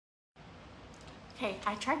Okay,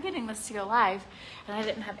 I tried getting this to go live and I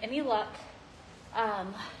didn't have any luck.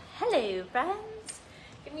 Hello friends.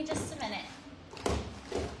 Give me just a minute. All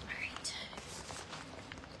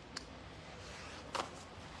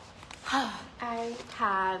right. I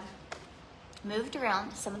have moved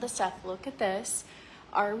around some of the stuff. Look at this.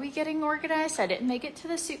 Are we getting organized? I didn't make it to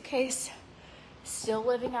the suitcase. Still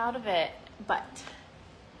living out of it, but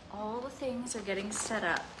all the things are getting set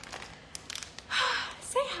up.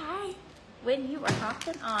 Say hi when you are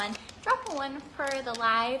hopping on. Drop a 1 for the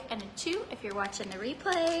live and a 2 if you're watching the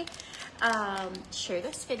replay. Share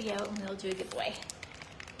this video and we'll do a giveaway.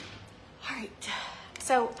 All right,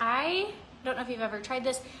 so I don't know if you've ever tried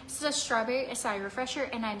this. This is a strawberry acai refresher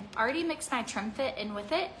and I've already mixed my Trim Fit in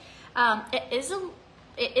with it.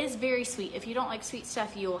 It is very sweet. If you don't like sweet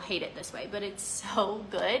stuff, you will hate it this way, but it's so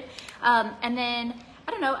good. And then,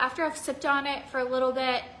 I don't know, after I've sipped on it for a little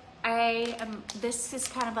bit, this is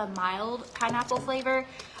kind of a mild pineapple flavor.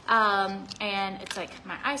 And it's like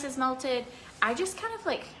my ice is melted. I just kind of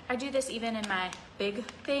like, I do this even in my big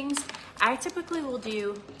things. I typically will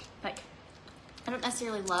do like, I don't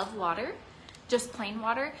necessarily love water, just plain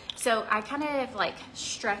water. So I kind of like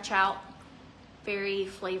stretch out very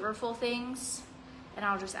flavorful things and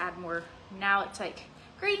I'll just add more. Now it's like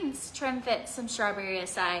greens, Trim Fit, some strawberry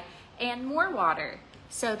acai, and more water.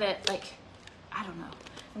 So that like, I don't know.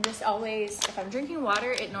 I'm just always, if I'm drinking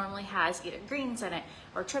water, it normally has either greens in it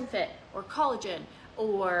or Trim Fit or collagen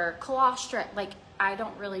or colostrum. Like I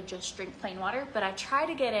don't really just drink plain water, but I try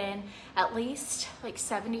to get in at least like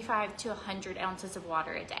 75 to 100 ounces of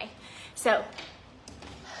water a day. So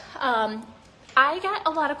I got a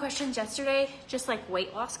lot of questions yesterday, just like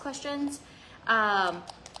weight loss questions. Oh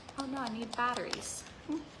no, I need batteries.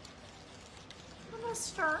 I'm gonna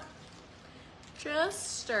start.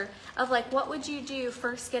 Just stir. Of like, what would you do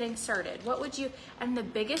first getting started? What would you, and the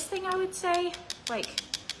biggest thing I would say, like,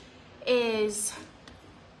 is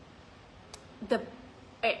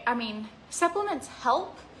I mean, supplements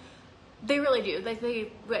help. They really do. Like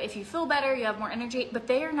if you feel better, you have more energy, but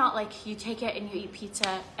they are not like you take it and you eat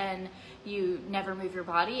pizza and you never move your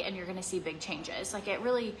body and you're gonna see big changes. Like it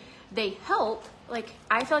really, they help. Like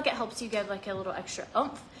I feel like it helps you get like a little extra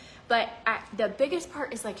oomph, but the biggest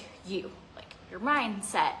part is like your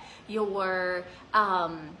mindset, your, are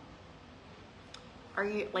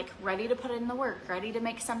you like ready to put in the work, ready to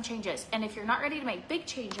make some changes? And if you're not ready to make big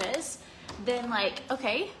changes, then like,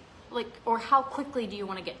 okay, like, or how quickly do you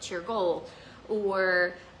want to get to your goal?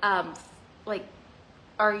 Or like,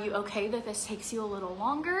 are you okay that this takes you a little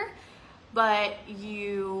longer, but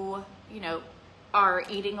you know, are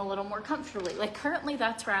eating a little more comfortably? Like currently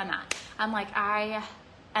that's where I'm at. I'm like, I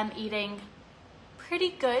am eating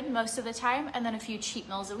pretty good most of the time and then a few cheat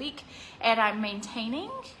meals a week and I'm maintaining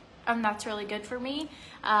and that's really good for me.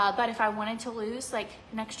 But if I wanted to lose like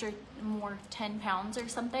an extra more 10 pounds or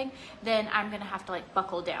something, then I'm gonna have to like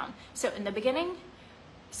buckle down. So in the beginning,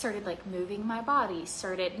 started like moving my body,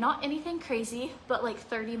 started not anything crazy, but like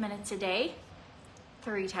 30 minutes a day,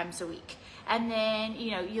 3 times a week. And then,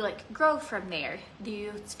 you know, you like grow from there.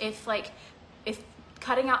 If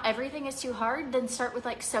cutting out everything is too hard, then start with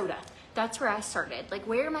like soda. That's where I started. Like,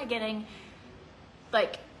 where am I getting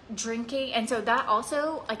like drinking? And so that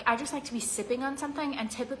also, like, I just like to be sipping on something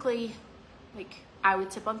and typically like I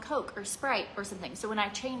would sip on Coke or Sprite or something. So when I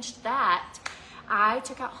changed that, I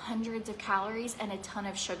took out hundreds of calories and a ton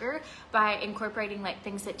of sugar by incorporating like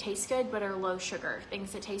things that taste good but are low sugar,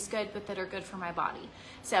 things that taste good but that are good for my body.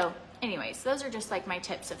 So anyways, those are just like my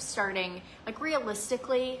tips of starting, like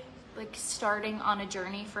realistically, like starting on a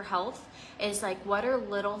journey for health is like, what are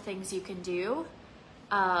little things you can do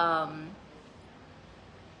that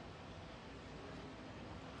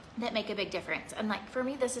make a big difference? And like for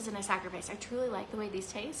me, this isn't a sacrifice. I truly like the way these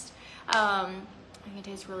taste. I think it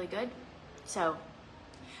tastes really good. So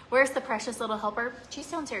where's the precious little helper? She's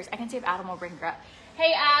downstairs. I can see if Adam will bring her up.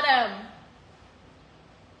 Hey Adam.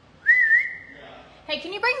 Hey,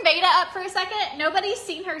 can you bring Beta up for a second? Nobody's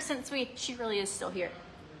seen her since she really is still here.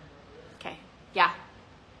 Okay, yeah.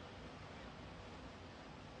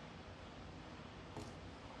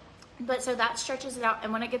 But so that stretches it out.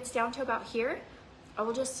 And when it gets down to about here, I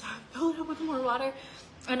will just fill it up with more water.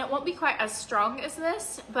 And it won't be quite as strong as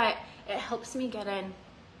this, but it helps me get in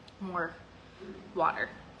more water.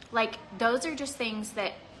 Like those are just things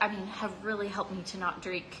that, I mean, have really helped me to not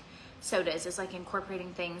drink sodas, is like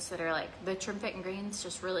incorporating things that are like the Trim Fit and greens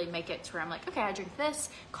just really make it to where I'm like, okay, I drink this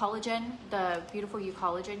collagen, the Beautiful You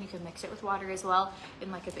collagen. You can mix it with water as well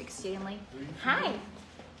in like a big Stanley. Hi.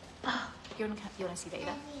 Oh, you wanna see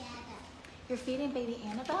Beta? You're feeding baby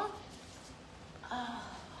Annabelle? Oh,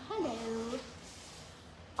 hello.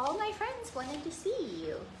 all my friends wanted to see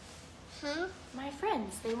you. Huh? My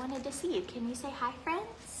friends, they wanted to see you. Can you say hi,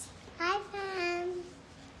 friends? Hi, friends.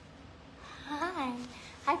 Hi.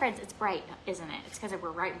 Hi, friends. It's bright, isn't it? It's because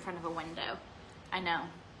we're right in front of a window. I know.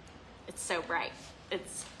 It's so bright. I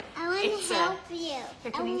want to help you. Here,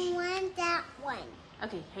 I want that one.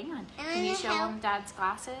 Okay, hang on. Can you show them Dad's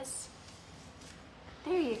glasses?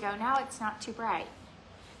 There you go. Now it's not too bright.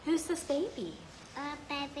 Who's this baby?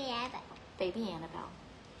 Baby Annabelle. Baby Annabelle.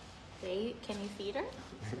 Can you feed her?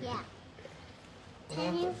 Yeah.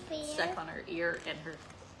 Can you feed her? Stuck on her ear and her...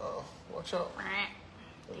 Oh, watch out.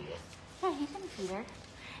 There you go. Yeah, you can feed her.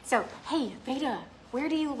 So, hey, Beta, where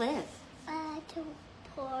do you live? To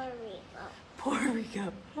Puerto Rico. Puerto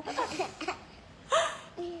Rico.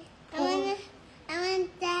 I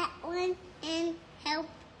want that one and help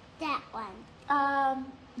that one.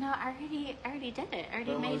 No, I already did it. I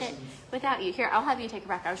already made it without you. Here, I'll have you take her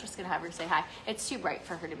back. I was just gonna have her say hi. It's too bright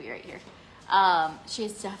for her to be right here.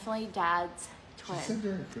 She's definitely Dad's twin. She said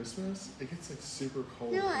during Christmas, it gets like super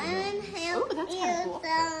cold. No, I want to help that's you kinda cool.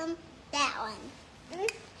 that one.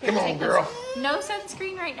 Come on, girl. No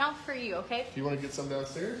sunscreen right now for you, okay? Do you want to get some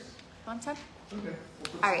downstairs? Want some? Okay. We'll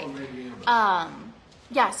put All some right. maybe in the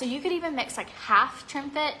Yeah, so you could even mix like half Trim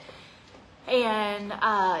Fit and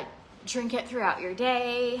drink it throughout your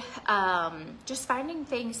day. Just finding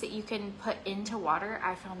things that you can put into water,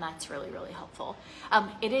 I found that's really, really helpful.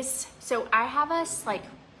 It is, so I have us like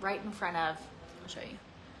right in front of, I'll show you,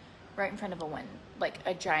 right in front of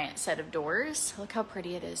a giant set of doors. Look how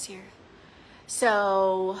pretty it is here.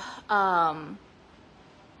 So on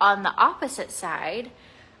the opposite side,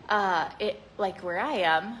 like where I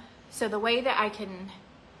am, so the way that I can,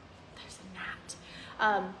 there's a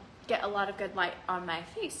gnat, get a lot of good light on my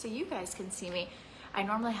face so you guys can see me. I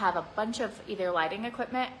normally have a bunch of either lighting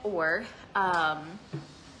equipment or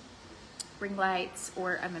ring lights,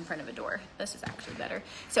 or I'm in front of a door. This is actually better.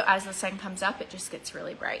 So as the sun comes up, it just gets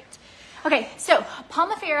really bright. Okay, so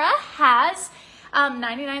Palmifera has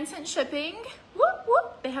 99-cent shipping. Whoop,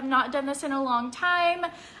 whoop. They have not done this in a long time.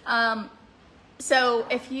 So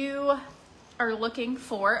if you are looking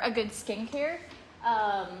for a good skincare,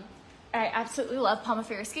 I absolutely love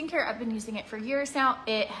Palmifera skincare. I've been using it for years now.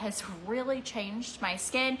 It has really changed my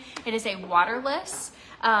skin. It is a waterless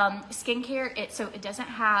skincare. So it doesn't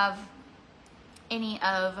have any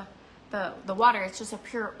of the water. It's just a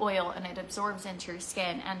pure oil, and it absorbs into your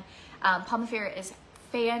skin. And Palmifera is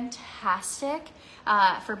fantastic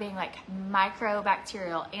for being like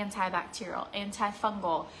microbacterial, antibacterial,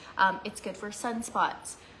 antifungal. It's good for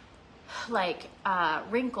sunspots, like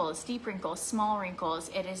wrinkles, deep wrinkles, small wrinkles.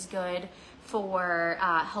 It is good for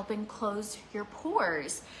helping close your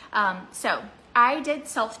pores. So I did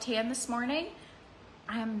self-tan this morning.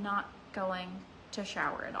 I am not going to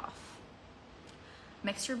shower it off.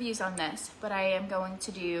 Mixed reviews on this, but I am going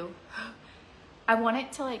to do, I want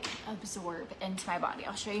it to like absorb into my body.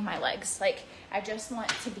 I'll show you my legs. Like I just want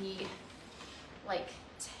to be like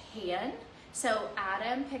tan. So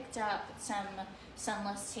Adam picked up some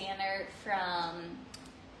sunless tanner from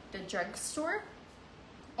the drugstore,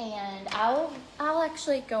 and I'll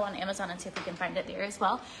actually go on Amazon and see if we can find it there as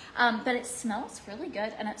well. But it smells really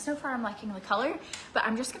good, and so far I'm liking the color. But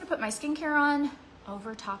I'm just gonna put my skincare on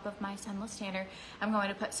over top of my sunless tanner. I'm going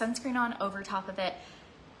to put sunscreen on over top of it,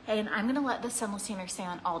 and I'm gonna let the sunless tanner stay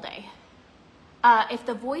on all day. If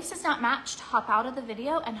the voice is not matched, hop out of the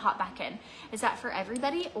video and hop back in. Is that for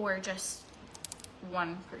everybody or just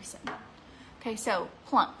one person? Okay, so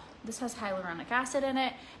Plump. This has hyaluronic acid in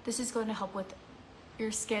it. This is going to help with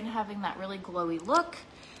your skin having that really glowy look,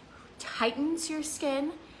 tightens your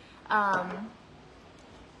skin.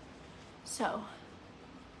 So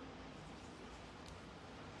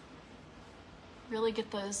really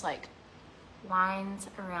get those like lines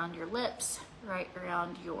around your lips, right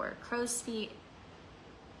around your crow's feet.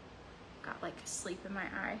 Got like sleep in my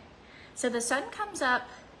eye. So the sun comes up.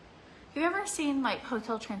 Have you ever seen like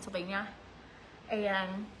Hotel Transylvania?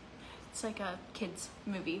 And it's like a kid's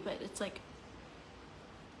movie, but it's like,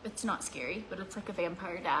 it's not scary, but it's like a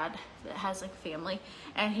vampire dad that has like a family,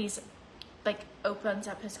 and he's like opens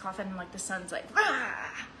up his coffin and like the sun's like,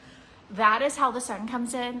 ah! That is how the sun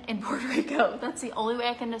comes in Puerto Rico. That's the only way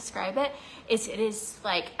I can describe it. It is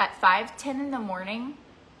like at 5:10 in the morning,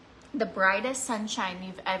 the brightest sunshine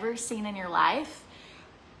you've ever seen in your life.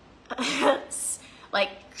 Like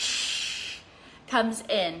comes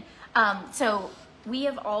in. So we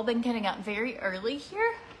have all been getting up very early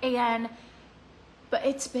here, but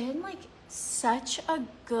it's been like such a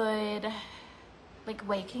good, like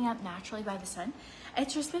waking up naturally by the sun.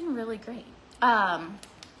 It's just been really great.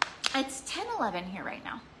 It's 10:11 here right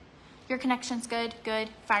now. Your connection's good,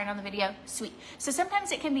 firing on the video, sweet. So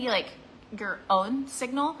sometimes it can be like your own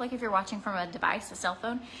signal, like if you're watching from a device, a cell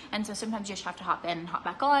phone, and so sometimes you just have to hop in and hop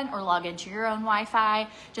back on or log into your own Wi-Fi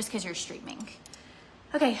just because you're streaming.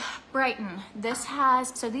 Okay, Brighton. This has,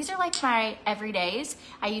 so these are like my everydays.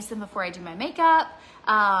 I use them before I do my makeup.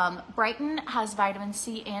 Brighton has vitamin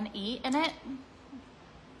C and E in it.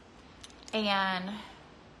 And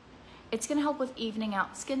it's gonna help with evening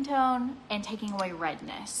out skin tone and taking away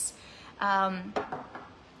redness.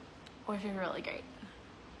 Which is really great.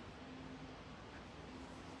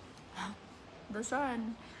 The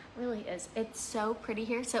sun really is. It's so pretty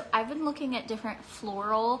here. So I've been looking at different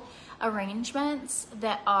floral arrangements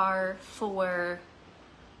that are for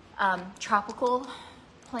tropical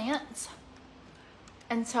plants.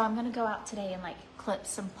 And so I'm gonna go out today and like clip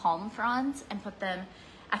some palm fronds and put them.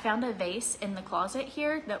 I found a vase in the closet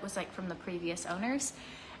here that was like from the previous owners.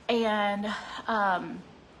 And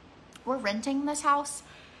we're renting this house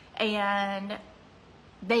and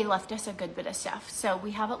they left us a good bit of stuff. So we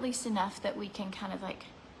have at least enough that we can kind of like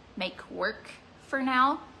make work for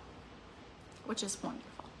now, which is wonderful.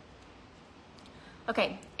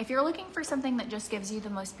 Okay, if you're looking for something that just gives you the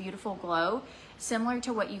most beautiful glow, similar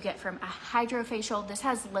to what you get from a hydrofacial, this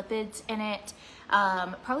has lipids in it.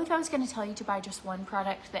 Probably if I was gonna tell you to buy just one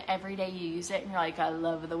product that every day you use it and you're like, I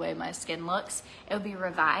love the way my skin looks, it would be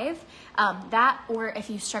Revive. That, or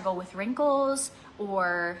if you struggle with wrinkles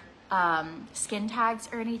or skin tags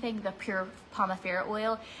or anything, the pure Pomifera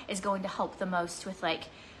oil is going to help the most with like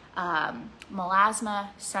melasma,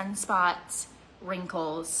 sunspots,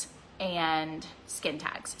 wrinkles, and skin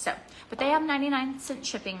tags. So, but they have 99-cent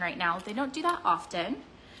shipping right now. They don't do that often.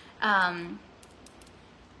 I've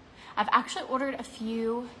actually ordered a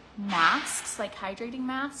few masks, like hydrating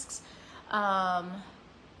masks, and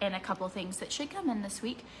a couple things that should come in this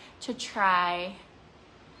week to try.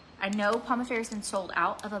 I know Pomifera's been sold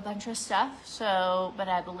out of a bunch of stuff, so, but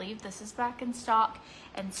I believe this is back in stock,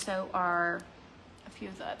 and so are a few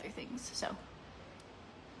of the other things. So I'm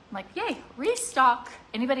like, yay, restock.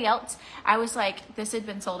 Anybody else? I was like, this had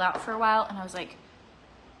been sold out for a while, and I was like,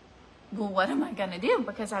 well, what am I gonna do?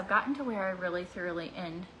 Because I've gotten to where I really thoroughly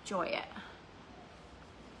enjoy it.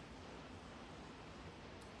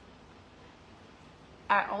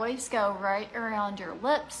 I always go right around your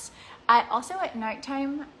lips. I also at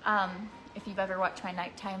nighttime, if you've ever watched my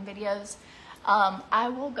nighttime videos, I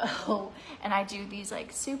will go and I do these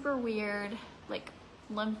like super weird, like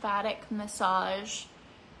lymphatic massage.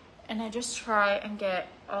 And I just try and get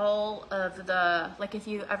all of the, like if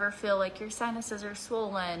you ever feel like your sinuses are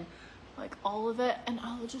swollen, like all of it, and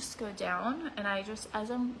I'll just go down and I just,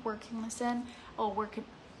 as I'm working this in, I'll work it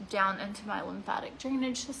down into my lymphatic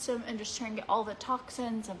drainage system and just try and get all the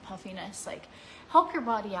toxins and puffiness, like help your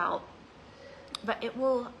body out. But it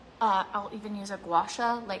will, I'll even use a gua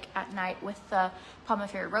sha like at night with the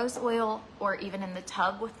Pomifera rose oil or even in the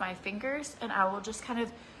tub with my fingers, and I will just kind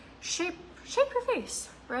of shape your face,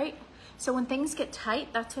 right? So when things get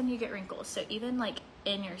tight, that's when you get wrinkles. So even like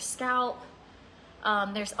in your scalp,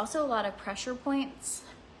 there's also a lot of pressure points.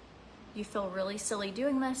 You feel really silly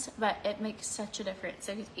doing this, but it makes such a difference.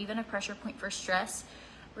 So even a pressure point for stress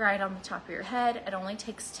right on the top of your head, it only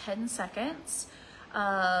takes 10 seconds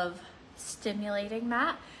of stimulating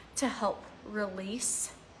that to help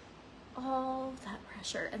release all that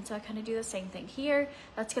pressure. And so I kind of do the same thing here.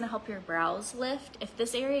 That's going to help your brows lift. If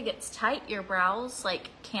this area gets tight, your brows like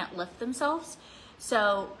can't lift themselves.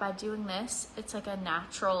 So by doing this, it's like a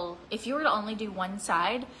natural, if you were to only do one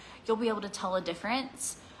side, you'll be able to tell a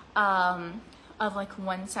difference of like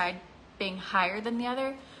one side being higher than the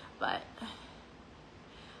other. But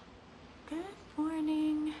good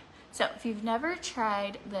morning. So if you've never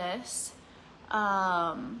tried this,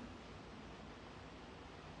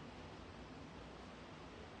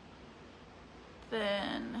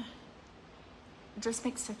 then it just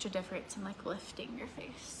makes such a difference in like lifting your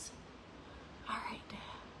face. All right.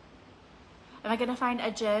 Am I gonna find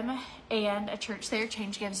a gym and a church there?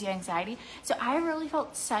 Change gives you anxiety. So I really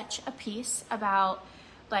felt such a peace about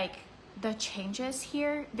like the changes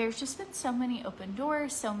here. There's just been so many open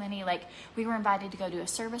doors, so many, like we were invited to go do a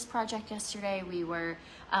service project yesterday. We are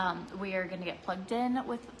gonna get plugged in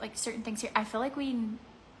with like certain things here. I feel like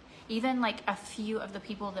even like a few of the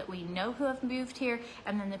people that we know who have moved here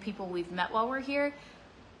and then the people we've met while we're here,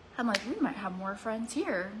 I'm like, we might have more friends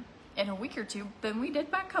here in a week or two than we did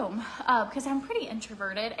back home, because I'm pretty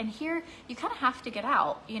introverted, and here you kind of have to get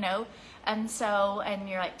out, you know, and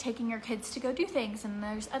you're like taking your kids to go do things, and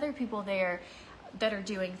there's other people there that are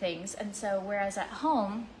doing things, and so whereas at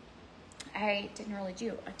home I didn't really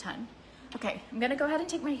do a ton. Okay, I'm gonna go ahead and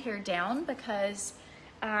take my hair down because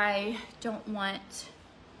I don't want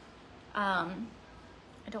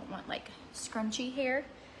like scrunchy hair.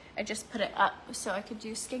 I just put it up so I could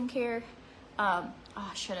do skincare.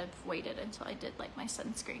 I should have waited until I did like my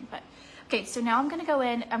sunscreen, but okay, so now I'm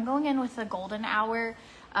going in with the golden hour.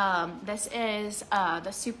 This is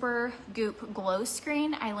the Super Goop Glow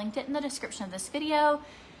Screen. I linked it in the description of this video.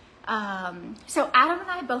 So Adam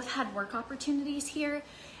and I both had work opportunities here,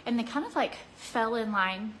 and they kind of like fell in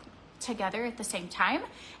line together at the same time.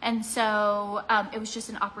 And so it was just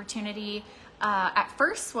an opportunity at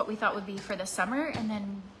first what we thought would be for the summer, and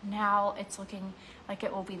then now it's looking like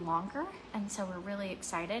it will be longer, and so we're really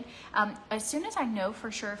excited. As soon as I know for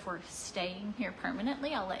sure if we're staying here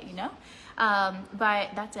permanently, I'll let you know.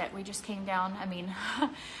 But that's it. We just came down. I mean,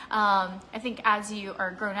 I think as you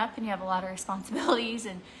are grown up and you have a lot of responsibilities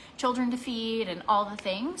and children to feed and all the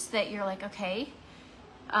things, that you're like, okay,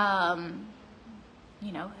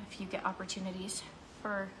 you know, if you get opportunities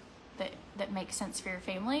for that make sense for your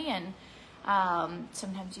family, and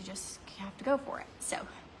sometimes you just have to go for it. So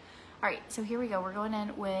all right, so here we go. We're going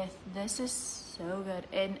in with, this is so good,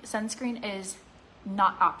 and sunscreen is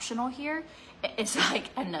not optional here. It's like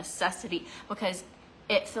a necessity, because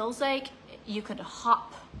it feels like you could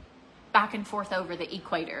hop back and forth over the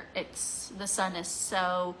equator. The sun is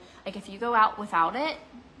so, like, if you go out without it,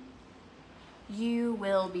 you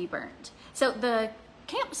will be burnt. So the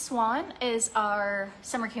Camp Swan is our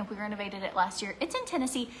summer camp. We renovated it last year. It's in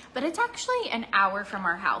Tennessee, but it's actually an hour from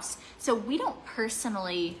our house. So we don't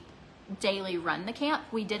personally daily run the camp.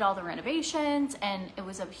 We did all the renovations, and it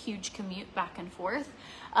was a huge commute back and forth.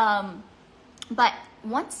 But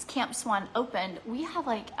once Camp Swan opened, we have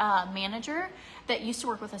like a manager that used to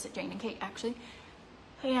work with us at Jane and Kate, actually,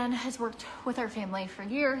 and has worked with our family for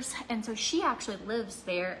years. And so she actually lives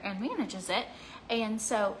there and manages it. And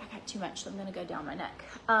so I got too much, so I'm gonna go down my neck.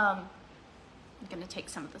 I'm gonna take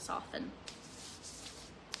some of this off. And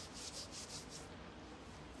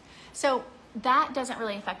so that doesn't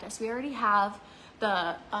really affect us. We already have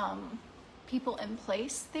the people in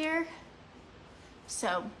place there.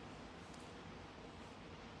 So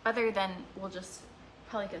other than, we'll just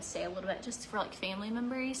probably go stay a little bit just for like family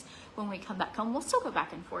members when we come back home. We'll still go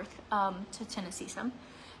back and forth to Tennessee some.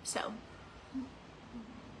 So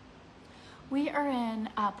we are in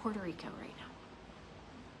Puerto Rico right now.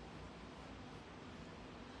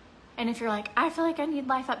 And if you're like, I feel like I need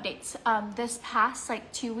life updates, this past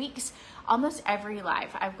like 2 weeks, almost every live,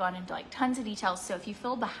 I've gone into like tons of details. So if you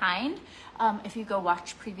feel behind, if you go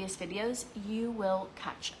watch previous videos, you will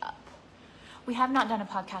catch up. We have not done a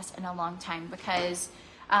podcast in a long time because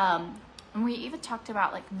we even talked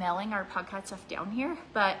about like mailing our podcast stuff down here,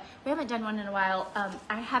 but we haven't done one in a while.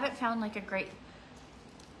 I haven't found like a great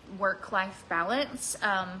work-life balance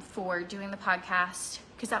for doing the podcast,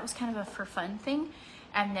 because that was kind of a for fun thing.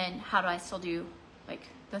 And then how do I still do like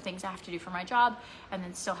the things I have to do for my job, and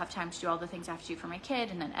then still have time to do all the things I have to do for my kid,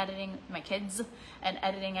 and then editing my kids and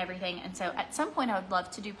editing everything. And so at some point I would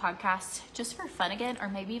love to do podcasts just for fun again, or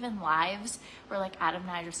maybe even lives where like Adam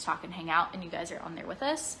and I just talk and hang out and you guys are on there with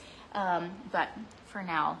us. But for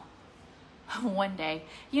now, one day,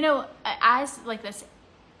 you know, as like this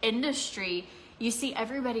industry, you see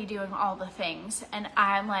everybody doing all the things, and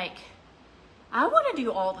I'm like, I want to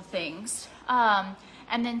do all the things.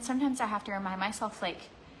 And then sometimes I have to remind myself, like,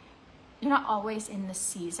 you're not always in the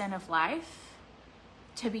season of life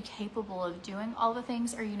to be capable of doing all the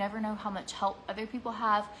things, or you never know how much help other people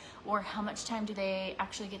have, or how much time do they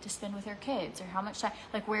actually get to spend with their kids, or how much time,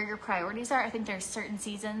 like where your priorities are. I think there's certain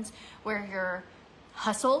seasons where your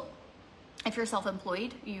hustle, if you're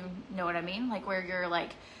self-employed, you know what I mean? Like where you're like,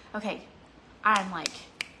 okay, I'm like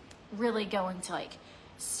really going to like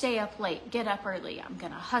stay up late, get up early, I'm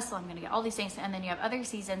gonna hustle, I'm gonna get all these things. And then you have other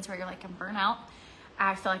seasons where you're like, I'm burnt out.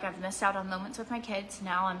 I feel like I've missed out on moments with my kids.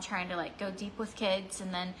 Now I'm trying to like go deep with kids,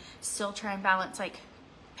 and then still try and balance like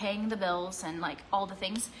paying the bills and like all the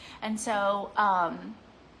things. And so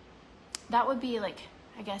that would be like,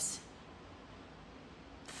 I guess,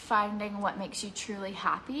 finding what makes you truly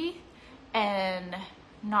happy and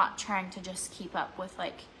not trying to just keep up with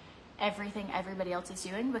like everything everybody else is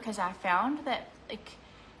doing. Because I found that like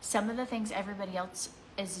some of the things everybody else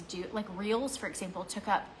is doing, like reels, for example, took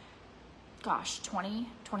up, gosh, 20,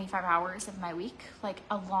 25 hours of my week, like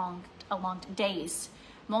a long days,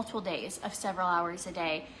 multiple days of several hours a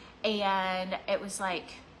day. And it was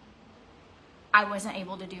like, I wasn't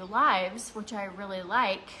able to do lives, which I really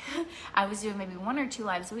like. I was doing maybe 1 or 2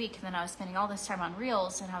 lives a week, and then I was spending all this time on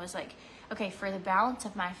reels, and I was like, okay, for the balance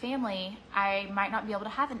of my family, I might not be able to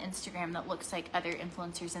have an Instagram that looks like other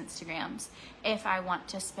influencers' Instagrams. If I want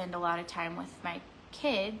to spend a lot of time with my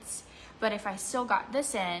kids, But if I still got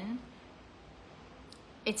this in,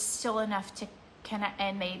 it's still enough to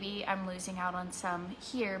and maybe I'm losing out on some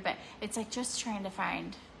here, but it's like just trying to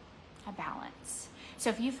find a balance. So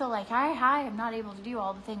if you feel like, hi, I'm not able to do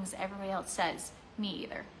all the things everybody else says, me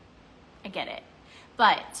either. I get it.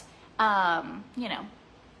 But, you know,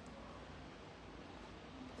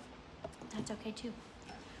 that's okay too.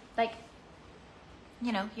 Like,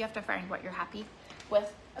 you know, you have to find what you're happy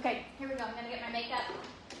with. Okay, here we go. I'm gonna get my makeup.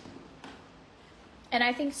 And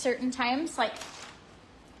I think certain times, like,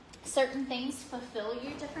 certain things fulfill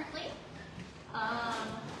you differently. Oh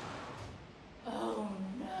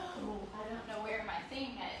no, I don't know where my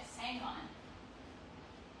thing is. Hang on.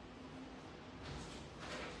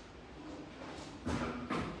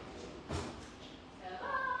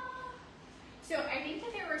 So I think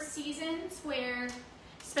that there were seasons where,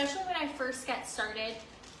 especially when I first got started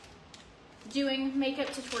doing makeup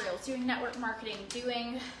tutorials, doing network marketing,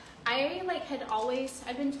 I like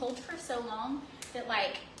I've been told for so long that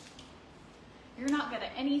like, you're not good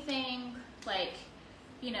at anything, like,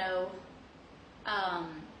 you know,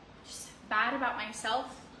 just bad about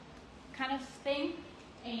myself kind of thing.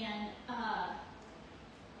 And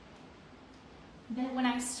then when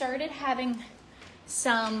I started having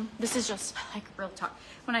some, this is just like real talk,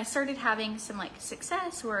 when I started having some like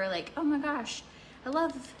success or like, oh my gosh, I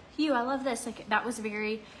love you, I love this, like that was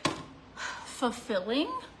very fulfilling,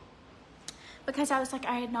 because I was like,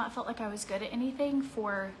 I had not felt like I was good at anything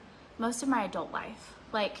for most of my adult life.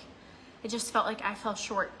 Like, it just felt like I fell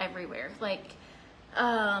short everywhere. Like,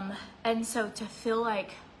 and so to feel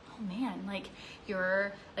like, oh man, like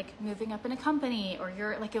you're like moving up in a company, or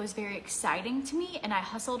you're like, it was very exciting to me, and I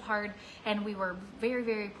hustled hard, and we were very,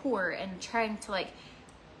 very poor and trying to like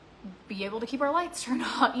be able to keep our lights turned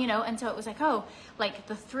on, you know? And so it was like, oh, like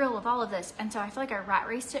the thrill of all of this. And so I feel like I rat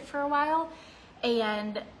raced it for a while.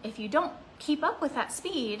 And if you don't keep up with that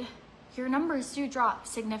speed, your numbers do drop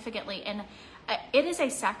significantly. And it is a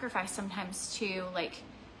sacrifice sometimes to like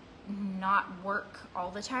not work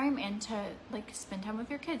all the time and to like spend time with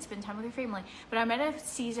your kids, spend time with your family. But I'm at a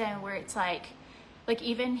season where it's like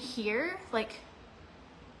even here, like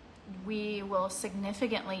we will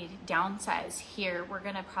significantly downsize here. We're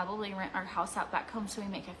gonna probably rent our house out back home so we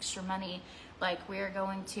make extra money. Like we're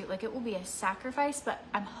going to, like, it will be a sacrifice, but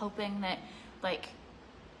I'm hoping that like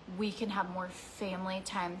we can have more family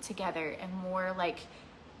time together and more like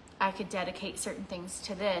I could dedicate certain things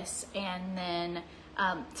to this. And then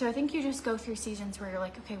so I think you just go through seasons where you're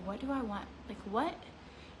like, okay, what do I want? Like what?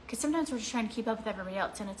 Because sometimes we're just trying to keep up with everybody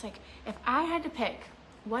else, and it's like, if I had to pick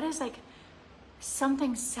what is like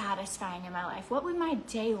something satisfying in my life, what would my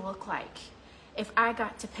day look like if I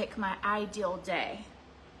got to pick my ideal day?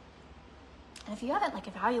 And if you haven't like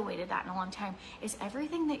evaluated that in a long time, is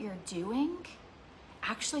everything that you're doing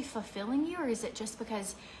actually fulfilling you, or is it just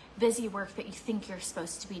because busy work that you think you're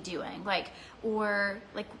supposed to be doing? Like, or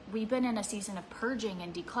like we've been in a season of purging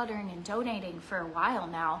and decluttering and donating for a while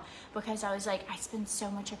now, because I was like, I spend so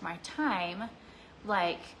much of my time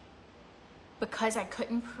like, because I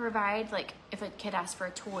couldn't provide, like if a kid asked for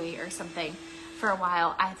a toy or something for a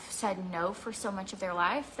while, I've said no for so much of their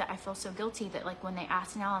life that I feel so guilty that like when they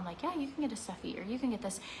ask now, I'm like, yeah, you can get a stuffy or you can get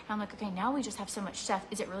this. And I'm like, okay, now we just have so much stuff.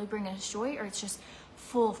 Is it really bringing us joy, or it's just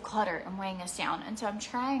full of clutter and weighing us down? And so I'm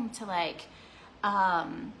trying to like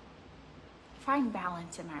find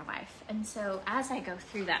balance in my life. And so as I go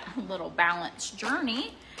through that little balance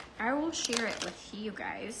journey, I will share it with you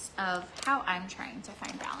guys of how I'm trying to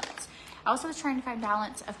find balance. I also was trying to find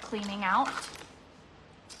balance of cleaning out.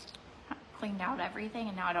 Cleaned out everything,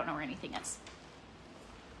 and now I don't know where anything is.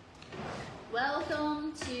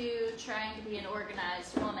 Welcome to trying to be an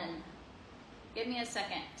organized woman. Give me a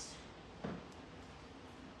second.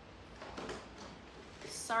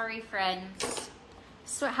 Sorry, friends.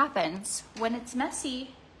 This is what happens when it's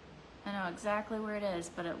messy. I know exactly where it is,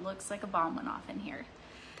 but it looks like a bomb went off in here.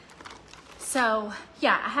 So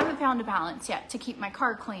yeah, I haven't found a balance yet to keep my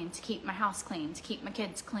car clean, to keep my house clean, to keep my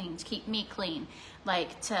kids clean, to keep me clean,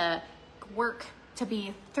 like to work, to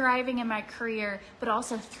be thriving in my career, but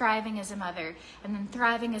also thriving as a mother, and then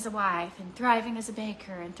thriving as a wife, and thriving as a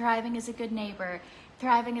baker, and thriving as a good neighbor,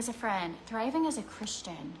 thriving as a friend, thriving as a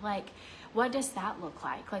Christian. Like, what does that look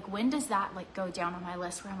like? Like, when does that like go down on my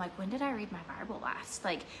list where I'm like, when did I read my Bible last?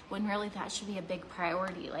 Like, when really that should be a big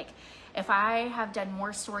priority. Like, if I have done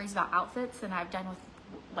more stories about outfits than I've done with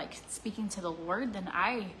like speaking to the Lord, then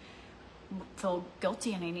I feel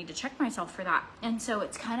guilty and I need to check myself for that. And so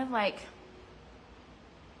it's kind of like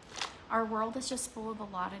our world is just full of a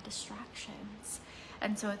lot of distractions.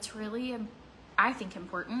 And so it's really, I think,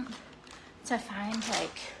 important to find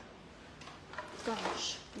like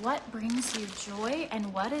gosh, what brings you joy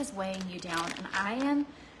and what is weighing you down? And I am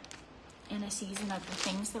in a season of the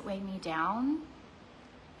things that weigh me down.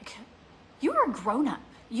 You are a grown-up.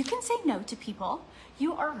 You can say no to people.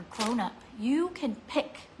 You are a grown-up. You can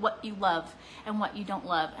pick what you love and what you don't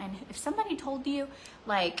love. And if somebody told you,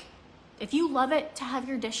 like, if you love it to have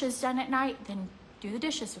your dishes done at night, then do the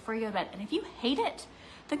dishes before you go to bed. And if you hate it,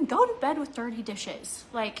 then go to bed with dirty dishes.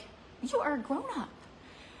 Like, you are a grown-up.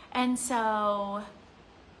 And so,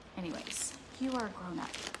 anyways, you are a grown-up.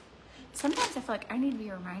 Sometimes I feel like I need to be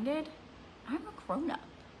reminded, I'm a grown-up.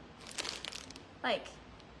 Like,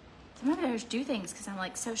 sometimes I just do things because I'm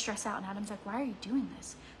like so stressed out, and Adam's like, why are you doing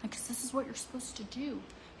this? Like, because this is what you're supposed to do.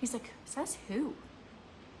 He's like, says who?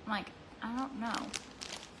 I'm like, I don't know.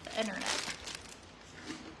 The internet.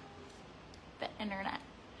 The internet.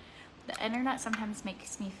 The internet sometimes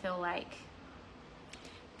makes me feel like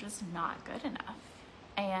I'm just not good enough.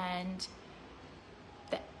 And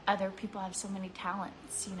that other people have so many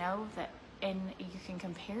talents, you know, and you can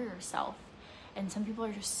compare yourself. And some people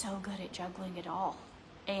are just so good at juggling it all.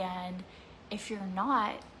 And if you're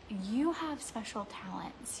not, you have special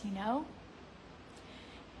talents, you know?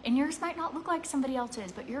 And yours might not look like somebody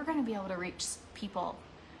else's, but you're going to be able to reach people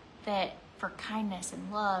that for kindness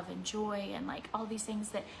and love and joy and like all these things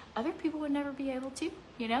that other people would never be able to,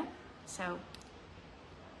 you know? So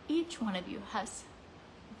each one of you has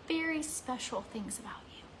very special things about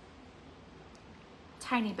you.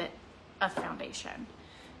 Tiny bit of foundation,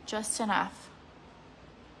 just enough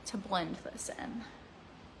to blend this in.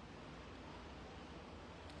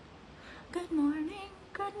 Good morning,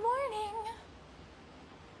 good morning.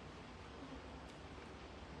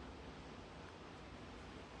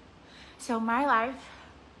 So my life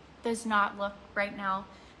does not look right now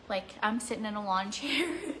like I'm sitting in a lawn chair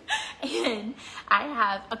and I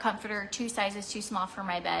have a comforter 2 sizes too small for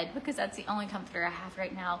my bed because that's the only comforter I have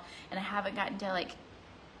right now, and I haven't gotten to like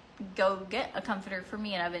go get a comforter for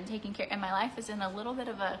me, and I've been taking care, and my life is in a little bit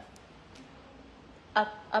of a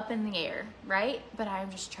up in the air, right? But I'm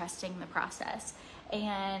just trusting the process.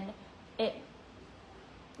 And it,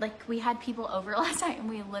 like, we had people over last night and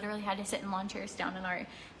we literally had to sit in lawn chairs down in our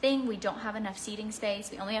thing. We don't have enough seating space.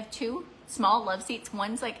 We only have 2 small love seats.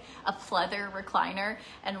 One's like a pleather recliner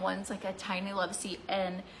and one's like a tiny love seat.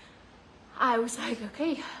 And I was like,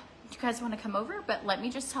 okay, you guys want to come over? But let me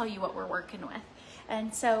just tell you what we're working with.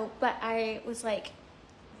 And so, but I was like,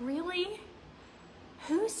 really?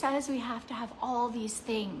 Who says we have to have all these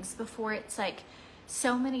things before it's like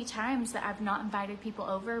so many times that I've not invited people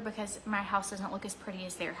over because my house doesn't look as pretty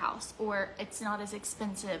as their house, or it's not as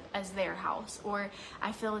expensive as their house, or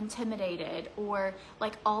I feel intimidated, or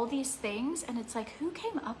like all these things. And it's like, who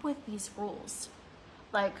came up with these rules?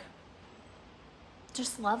 Like,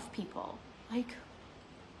 just love people. Like,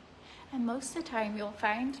 and most of the time you'll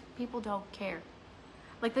find people don't care.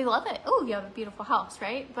 Like, they love it. Oh, you have a beautiful house,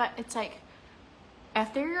 right? But it's like,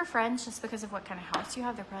 if they're your friends just because of what kind of house you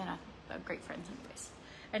have, they're probably not great friends anyways.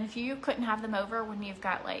 And if you couldn't have them over when you've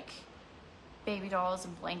got like baby dolls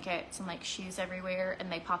and blankets and like shoes everywhere and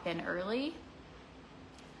they pop in early,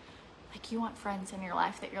 like, you want friends in your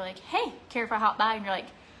life that you're like, hey, care if I hop by? And you're like,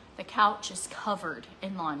 the couch is covered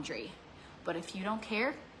in laundry, but if you don't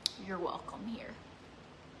care, you're welcome here.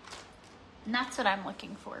 And that's what I'm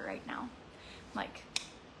looking for right now. Like,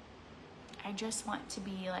 I just want to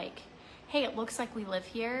be like, hey, it looks like we live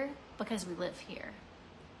here because we live here.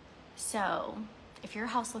 So if your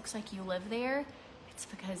house looks like you live there, it's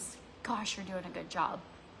because, gosh, you're doing a good job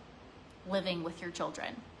living with your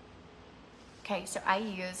children. Okay, so I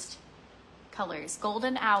used colors.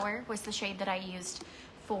 Golden Hour was the shade that I used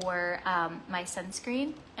for my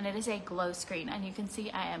sunscreen, and it is a glow screen, and you can see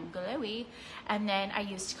I am glowy. And then I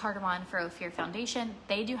used Cardamom for Ophir Foundation.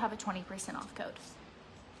 They do have a 20% off code.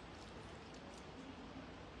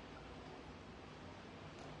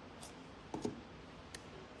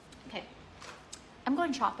 I'm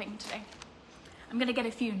going shopping today. I'm gonna get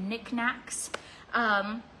a few knickknacks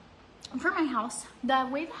for my house. The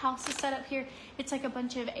way the house is set up here, it's like a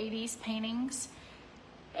bunch of 80s paintings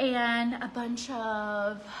and a bunch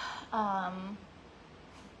of,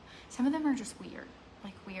 some of them are just weird,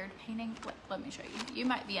 like weird painting. Let me show you. You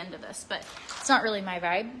might be into this, but it's not really my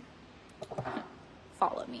vibe.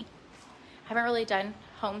 Follow me. I haven't really done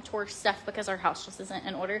home tour stuff because our house just isn't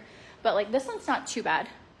in order, but like this one's not too bad.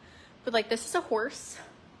 But like, this is a horse.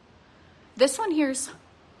 This one here's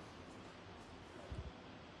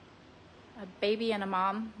a baby and a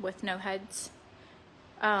mom with no heads.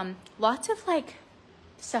 Lots of like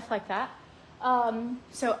stuff like that.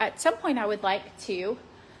 So at some point I would like to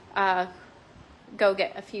go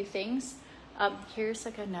get a few things. Here's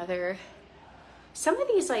like another some of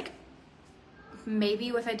these, like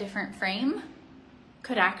maybe with a different frame,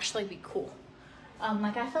 could actually be cool.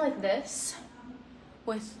 Like I feel like this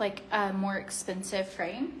with like a more expensive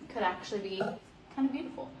frame could actually be kind of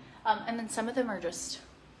beautiful. And then some of them are just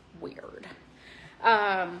weird.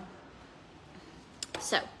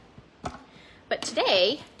 But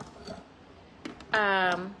today,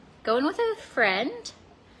 going with a friend,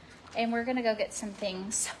 and we're gonna go get some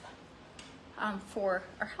things for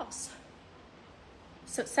our house.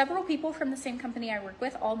 So several people from the same company I work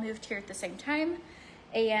with all moved here at the same time,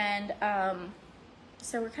 and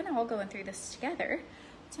so we're kind of all going through this together.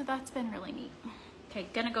 So that's been really neat. Okay,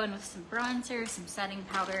 gonna go in with some bronzer, some setting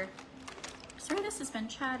powder. Sorry this has been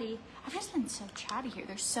chatty. I've just been so chatty here.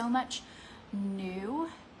 There's so much new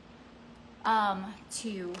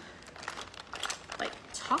to like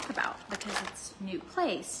talk about because it's new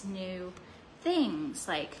place, new things.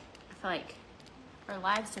 Like I feel like our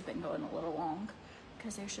lives have been going a little long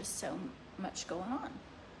because there's just so much going on.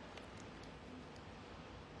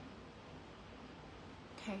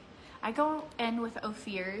 Okay, I go in with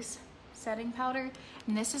Ophir's setting powder,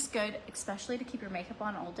 and this is good, especially to keep your makeup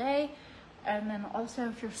on all day. And then also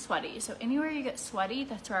if you're sweaty. So anywhere you get sweaty,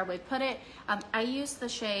 that's where I would put it. I use the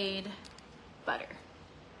shade Butter.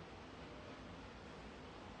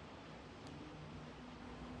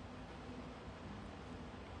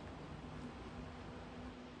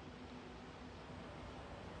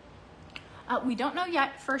 We don't know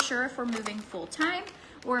yet for sure if we're moving full time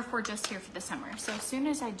or if we're just here for the summer. So as soon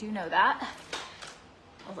as I do know that,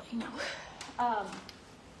 I'll let you know.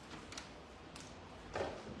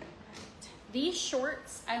 These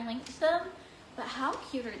shorts, I linked them, but how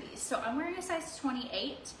cute are these? So I'm wearing a size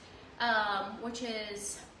 28, which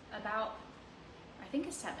is about, I think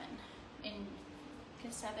a 7,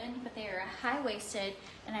 but they are high-waisted,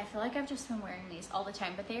 and I feel like I've just been wearing these all the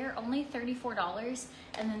time, but they are only $34,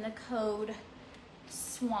 and then the code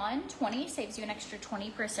SWAN20 saves you an extra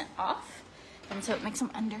 20% off, and so it makes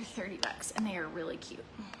them under 30 bucks, and they are really cute.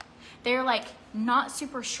 They're like not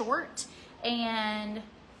super short and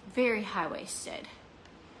very high-waisted.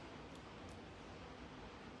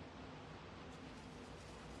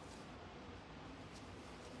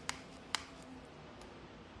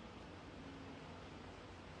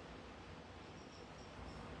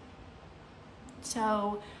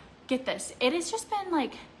 So get this, it has just been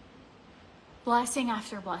like blessing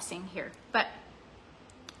after blessing here. But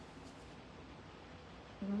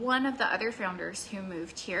one of the other founders who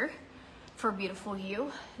moved here for Beautiful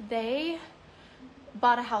You, they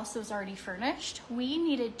bought a house that was already furnished. We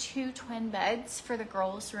needed 2 twin beds for the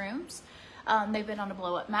girls' rooms. They've been on a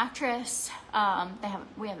blow-up mattress.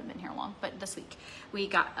 We haven't been here long, but this week we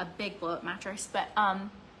got a big blow-up mattress. But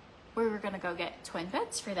we were gonna go get twin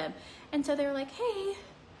beds for them, and so they were like, "Hey,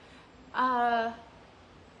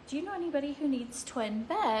 do you know anybody who needs twin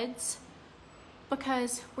beds?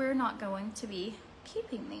 Because we're not going to be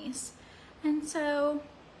keeping these." And so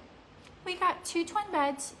we got 2 twin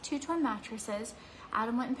beds, 2 twin mattresses.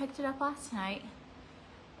 Adam went and picked it up last night,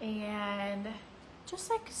 and just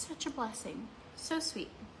like such a blessing, so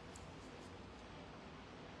sweet.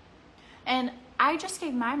 And I just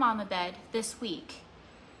gave my mom a bed this week,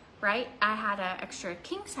 right? I had an extra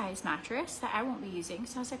king size mattress that I won't be using,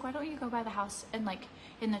 so I was like, why don't you go by the house and like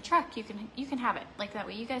in the truck you can have it, like that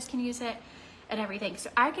way you guys can use it and everything.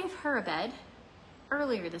 So I gave her a bed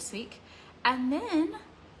earlier this week, and then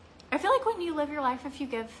I feel like when you live your life, if you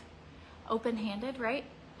give open-handed, right?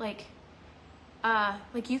 Like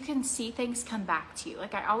you can see things come back to you.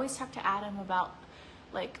 Like I always talk to Adam about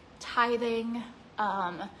like tithing,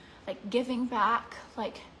 like giving back,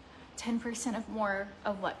 like 10% of more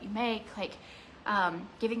of what you make, like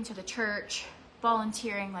giving to the church,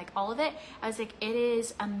 volunteering, like all of it. I was like, it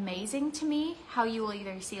is amazing to me how you will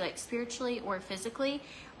either see like spiritually or physically,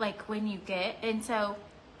 like when you get, and so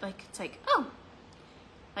like it's like, oh,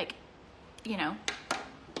 like, you know,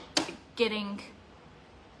 getting,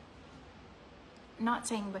 not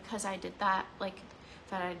saying because I did that like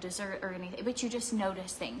that I deserve or anything, but you just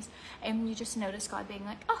notice things, and you just notice God being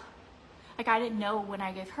like, oh, like I didn't know when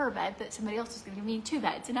I gave her a bed that somebody else was going to give me 2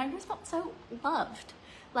 beds, and I just felt so loved.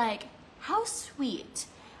 Like how sweet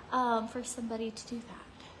for somebody to do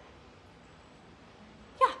that.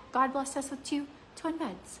 Yeah, God blessed us with 2 twin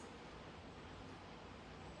beds.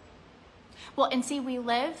 Well, and see, we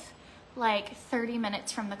live like 30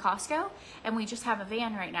 minutes from the Costco, and we just have a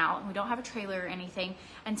van right now, and we don't have a trailer or anything.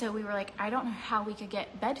 And so we were like, I don't know how we could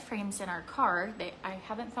get bed frames in our car. I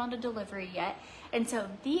haven't found a delivery yet. And so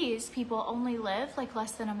these people only live like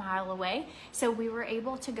less than a mile away. So we were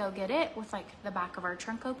able to go get it with like the back of our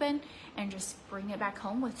trunk open and just bring it back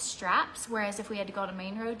home with straps. Whereas if we had to go on a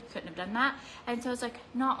main road, couldn't have done that. And so it's like,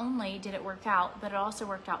 not only did it work out, but it also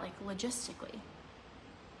worked out like logistically.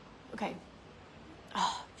 Okay.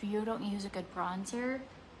 Oh, if you don't use a good bronzer,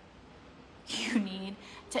 you need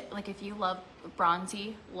to, like, if you love a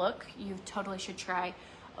bronzy look, you totally should try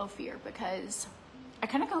Ophir, because I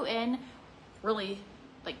kind of go in really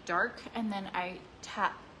like dark and then I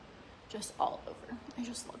tap just all over. I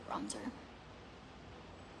just love bronzer.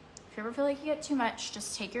 If you ever feel like you get too much,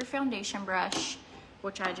 just take your foundation brush,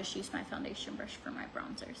 which I just use my foundation brush for my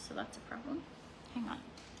bronzers, so that's a problem. Hang on.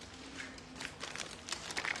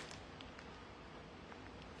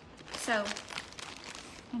 So,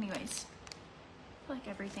 anyways, I feel like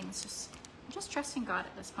everything's just trusting God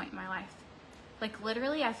at this point in my life. Like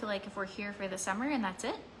literally, I feel like if we're here for the summer and that's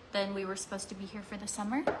it, then we were supposed to be here for the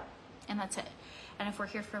summer and that's it. And if we're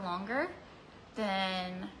here for longer,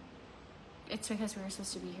 then it's because we were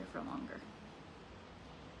supposed to be here for longer.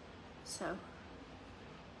 So,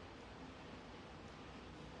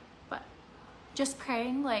 but just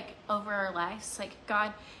praying like over our lives, like,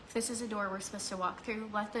 God, if this is a door we're supposed to walk through,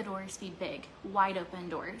 let the doors be big, wide open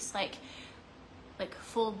doors, like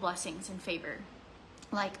full of blessings and favor.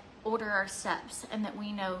 Like, order our steps, and that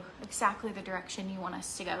we know exactly the direction you want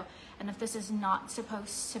us to go. And if this is not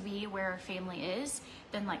supposed to be where our family is,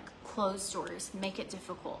 then like close doors, make it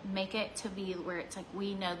difficult, make it to be where it's like,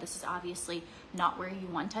 we know this is obviously not where you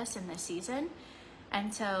want us in this season.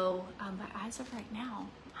 And so, but as of right now,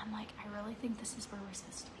 I'm like, I really think this is where we're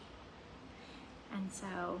supposed to be. And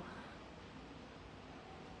so,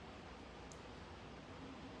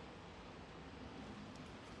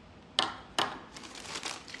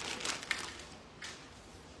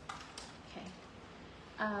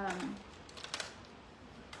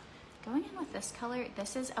 going in with this color,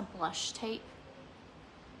 this is a blush tape.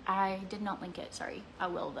 I did not link it, sorry. I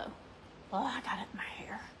will though. Oh, I got it in my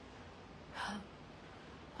hair.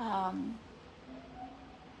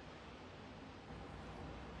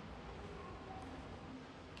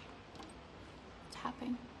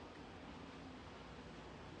 Tapping.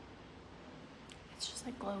 It's just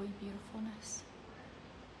like glowy beautifulness.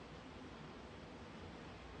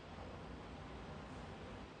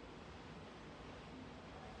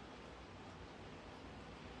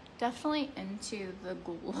 Definitely into the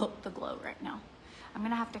glow right now. I'm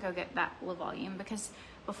gonna have to go get that low volume, because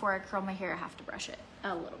before I curl my hair, I have to brush it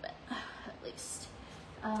a little bit, at least.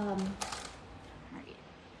 All right,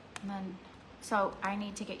 and then, so I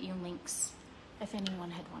need to get you links. If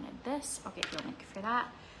anyone had wanted this, I'll get you a link for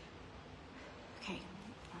that. Okay,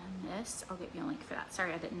 on this, I'll get you a link for that.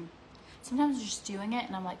 Sorry, I didn't. Sometimes I'm just doing it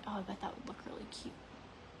and I'm like, oh, I bet that would look really cute.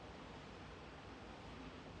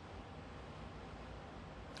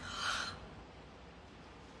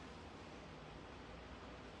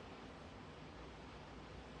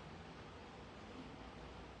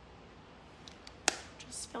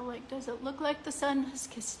 Feel like, does it look like the sun has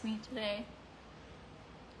kissed me today?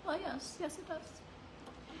 Oh yes, yes it does.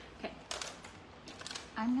 Okay,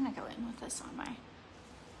 I'm gonna go in with this on my, look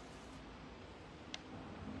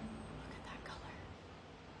at that color.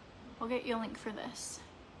 I'll get you a link for this.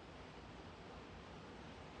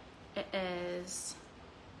 It is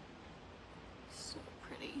so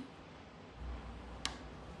pretty.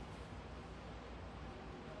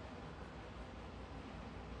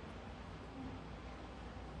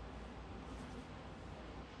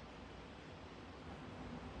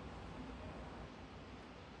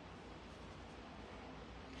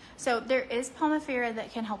 So there is Pomifera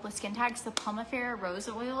that can help with skin tags. The Pomifera rose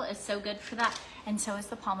oil is so good for that, and so is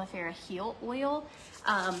the Pomifera heel oil.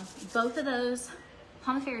 Both of those,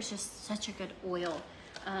 Pomifera is just such a good oil.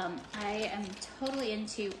 I am totally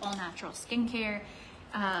into all natural skincare,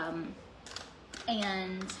 and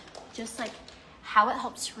just like how it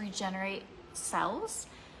helps regenerate cells.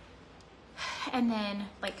 And then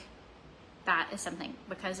like that is something,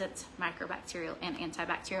 because it's microbacterial and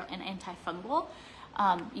antibacterial and antifungal.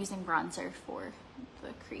 Using bronzer for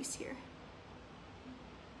the crease here.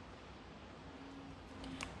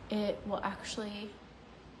 It will actually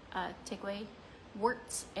take away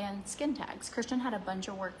warts and skin tags. Christian had a bunch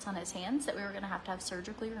of warts on his hands that we were gonna have to have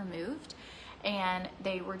surgically removed, and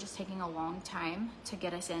they were just taking a long time to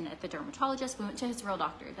get us in at the dermatologist. We went to his real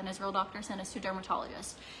doctor, then his real doctor sent us to a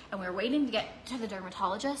dermatologist, and we were waiting to get to the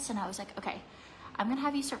dermatologist, and I was like, okay, I'm gonna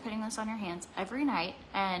have you start putting this on your hands every night.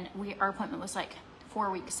 And our appointment was like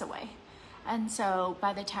 4 weeks away. And so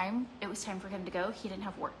by the time it was time for him to go, he didn't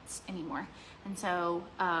have warts anymore. And so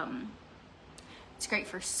it's great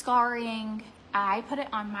for scarring. I put it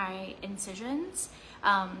on my incisions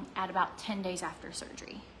at about 10 days after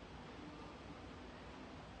surgery.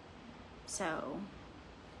 So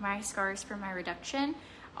my scars for my reduction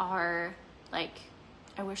are like,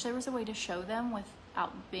 I wish there was a way to show them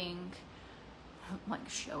without being like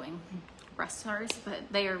showing breast scars, but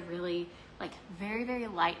they are really like very, very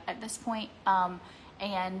light at this point.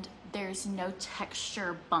 And there's no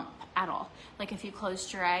texture bump at all. Like if you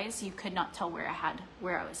closed your eyes, you could not tell where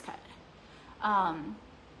I was cut.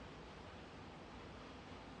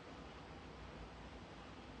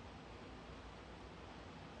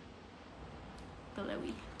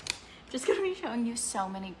 Glowy. Just gonna be showing you so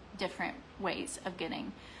many different ways of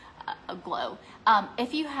getting a glow.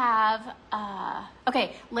 If you have,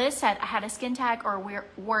 okay, Liz said I had a skin tag or a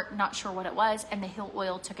wart, not sure what it was, and the heel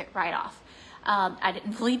oil took it right off. I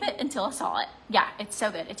didn't believe it until I saw it. Yeah, it's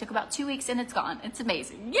so good. It took about 2 weeks and it's gone. It's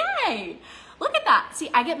amazing. Yay! Look at that.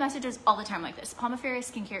 See, I get messages all the time like this. Pomifera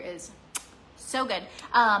skincare is so good.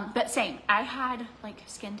 But same, I had like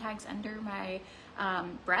skin tags under my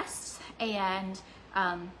breasts and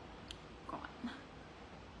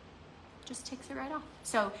just takes it right off.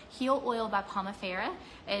 So heel oil by Pomifera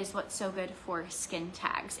is what's so good for skin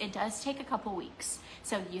tags. It does take a couple weeks,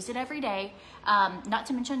 so use it every day. Not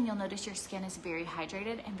to mention, you'll notice your skin is very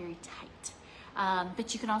hydrated and very tight.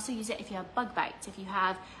 But you can also use it if you have bug bites, if you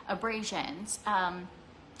have abrasions,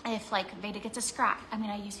 if like Veda gets a scratch. I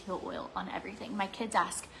mean, I use heel oil on everything. My kids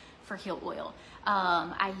ask for heel oil.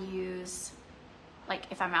 I use, like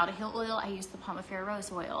if I'm out of heel oil, I use the Pomifera rose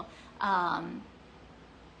oil.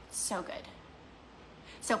 So good.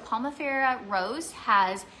 So Pomifera Rose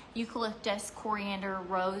has eucalyptus, coriander,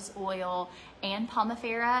 rose oil, and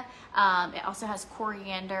Pomifera. It also has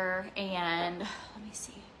coriander and, let me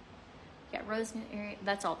see. Yeah, rosemary,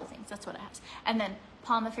 that's all the things. That's what it has. And then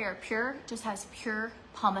Pomifera Pure just has pure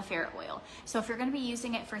Pomifera oil. So if you're gonna be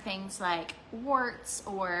using it for things like warts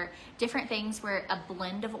or different things where a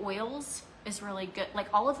blend of oils is really good. Like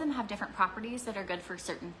all of them have different properties that are good for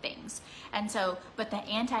certain things. And so, but the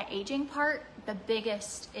anti-aging part, the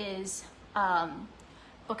biggest is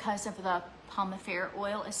because of the Pomifera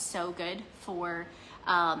oil is so good for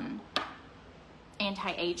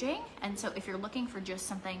anti-aging. And so if you're looking for just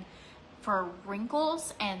something for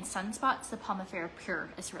wrinkles and sunspots, the Pomifera Pure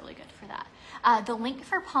is really good for that. The link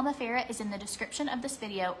for Pomifera is in the description of this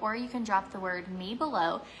video, or you can drop the word me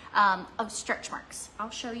below. Oh, stretch marks.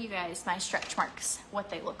 I'll show you guys my stretch marks,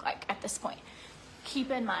 what they look like at this point.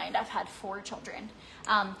 Keep in mind, I've had 4 children.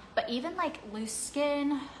 But even like loose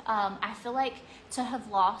skin, I feel like to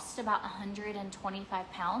have lost about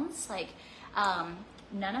 125 pounds, like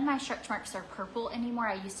none of my stretch marks are purple anymore.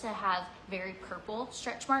 I used to have very purple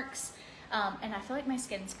stretch marks. And I feel like my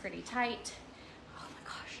skin's pretty tight. Oh my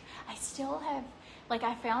gosh. I still have, like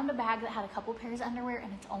I found a bag that had a couple pairs of underwear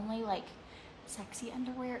and it's only like sexy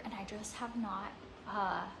underwear, and I just have not,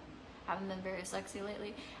 haven't been very sexy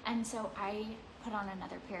lately. And so I put on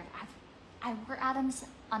another pair. I wore Adam's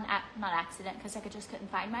on, not accident, because I just couldn't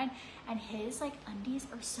find mine. And his like undies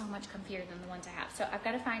are so much comfier than the ones I have. So I've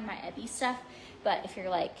got to find my Ebby stuff. But if you're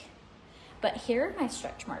like, but here are my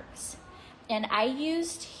stretch marks. And I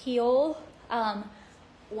used heel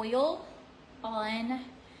oil on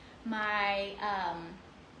my,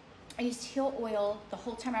 I used heel oil the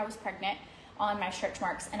whole time I was pregnant on my stretch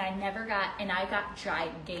marks, and I got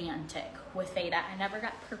gigantic with Veda. I never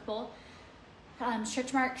got purple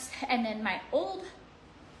stretch marks. And then my old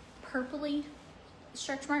purpley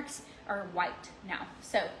stretch marks are white now.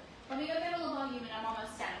 So let me go get a little volume and I'm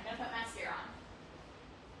almost done. I'm gonna put mascara on.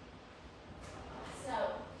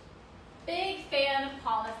 So, big fan of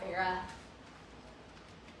Pomifera.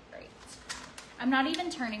 Great. I'm not even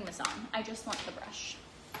turning this on. I just want the brush.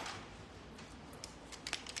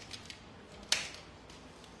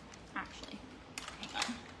 Actually, hang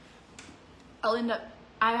on. I'll end up,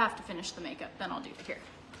 I have to finish the makeup, then I'll do it here.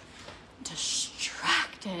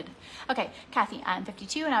 Distracted. Okay, Kathy, I'm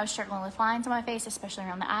 52 and I was struggling with lines on my face, especially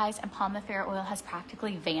around the eyes, and Pomifera oil has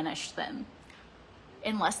practically vanished them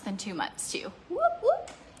in less than 2 months too. Whoop,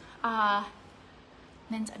 whoop.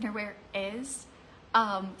 Men's underwear is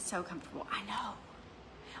so comfortable. I know.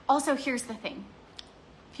 Also, here's the thing.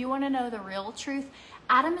 If you want to know the real truth,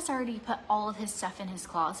 Adam has already put all of his stuff in his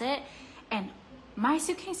closet, and my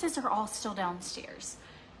suitcases are all still downstairs.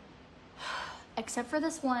 Except for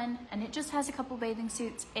this one, and it just has a couple bathing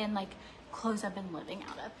suits and like clothes I've been living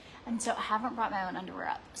out of. And so I haven't brought my own underwear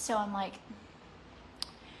up. So I'm like,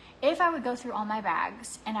 if I would go through all my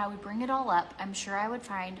bags and I would bring it all up, I'm sure I would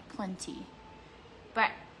find plenty.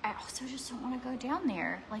 But I also just don't want to go down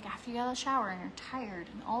there, like after you get out of the shower and you're tired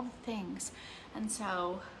and all the things. And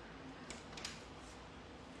so,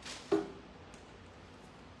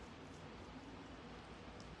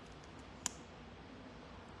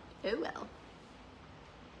 oh well.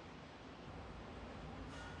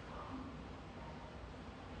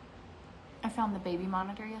 I found the baby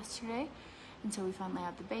monitor yesterday, and so we finally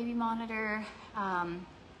have the baby monitor. I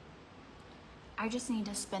just need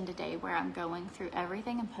to spend a day where I'm going through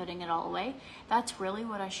everything and putting it all away. That's really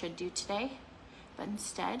what I should do today, but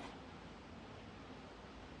instead,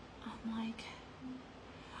 I'm like,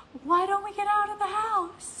 why don't we get out of the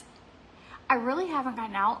house? I really haven't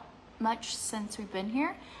gotten out much since we've been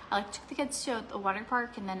here. I like took the kids to the water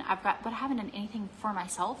park, and then but I haven't done anything for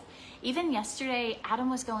myself. Even yesterday, Adam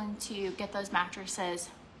was going to get those mattresses.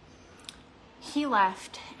 He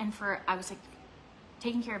left, and I was like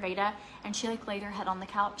taking care of Ada, and she like laid her head on the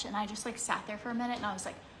couch, and I just like sat there for a minute, and I was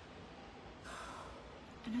like,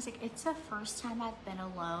 it's the first time I've been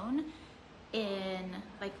alone in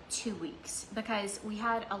like 2 weeks, because we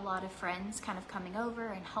had a lot of friends kind of coming over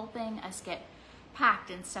and helping us get packed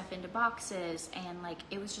and stuff into boxes, and like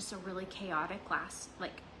it was just a really chaotic last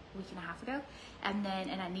like week and a half ago, and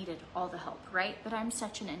I needed all the help, right? But I'm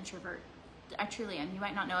such an introvert. I truly am. You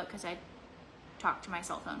might not know it because I talk to my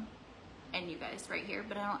cell phone and you guys right here,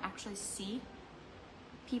 but I don't actually see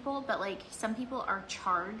people. But like some people are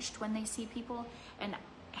charged when they see people and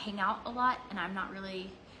hang out a lot, and I'm not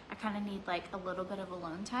really. I kind of need like a little bit of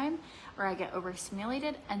alone time, or I get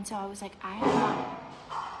overstimulated. And so I was like, I have not.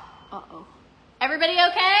 Uh-oh. Everybody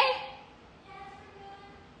okay?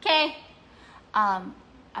 Okay. I'm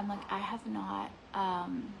like, I have not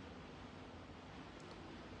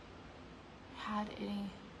had any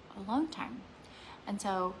alone time. And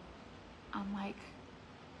so I'm like,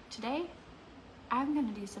 today I'm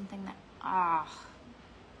gonna do something that I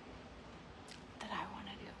want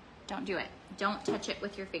to do. Don't do it. Don't touch it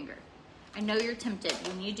with your finger. I know you're tempted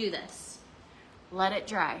when you do this. Let it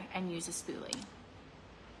dry and use a spoolie.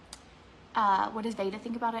 What does Veda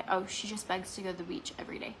think about it? Oh, she just begs to go to the beach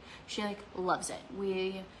every day. She like loves it.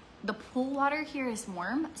 The pool water here is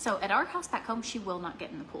warm. So at our house back home, she will not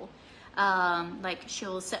get in the pool. Like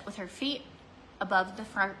she'll sit with her feet above the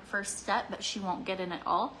first step, but she won't get in at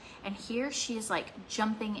all. And here she is like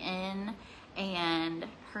jumping in, and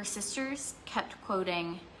her sisters kept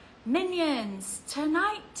quoting, "Minions,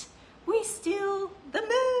 tonight we steal the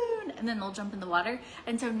moon," and then they'll jump in the water.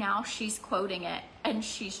 And so now she's quoting it and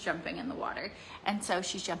she's jumping in the water. And so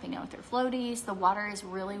she's jumping in with her floaties. The water is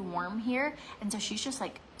really warm here, and so she's just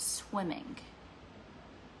like swimming,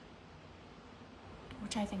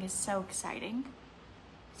 which I think is so exciting.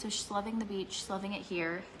 So she's loving the beach, she's loving it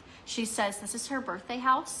here. She says this is her birthday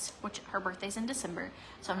house, which her birthday's in December,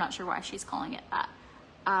 so I'm not sure why she's calling it that.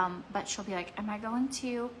 But she'll be like,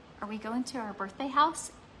 are we going to our birthday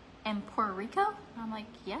house in Puerto Rico? And I'm like,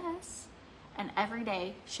 yes. And every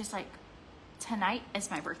day she's like, tonight is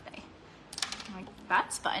my birthday. I'm like,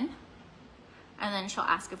 that's fun. And then she'll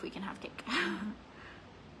ask if we can have cake.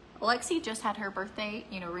 Lexi just had her birthday,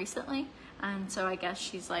 recently. And so I guess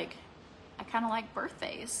she's like, I kind of like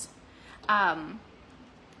birthdays. Okay.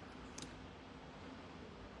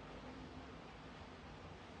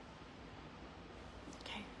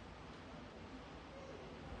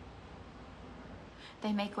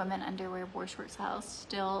 They make women underwear board short styles,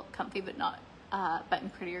 still comfy but not, but in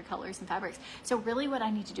prettier colors and fabrics. So really what I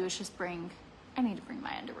need to do is just I need to bring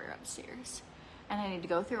my underwear upstairs. And I need to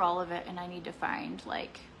go through all of it, and I need to find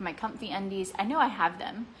like my comfy undies. I know I have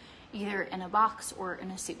them either in a box or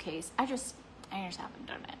in a suitcase. I just haven't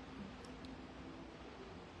done it.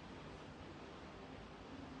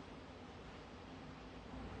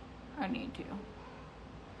 I need to.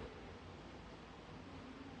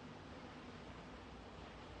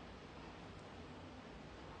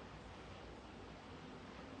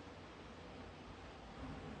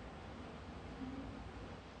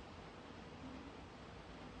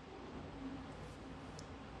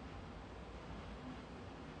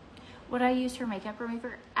 What I use for makeup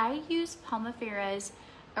remover, I use Palmifera's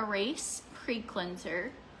Erase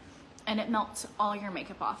Pre-Cleanser, and it melts all your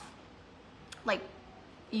makeup off. Like,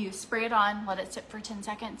 you spray it on, let it sit for 10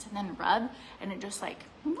 seconds, and then rub, and it just like,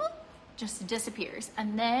 whoop, just disappears.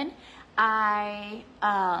 And then I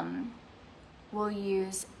will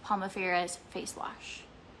use Palmifera's face wash.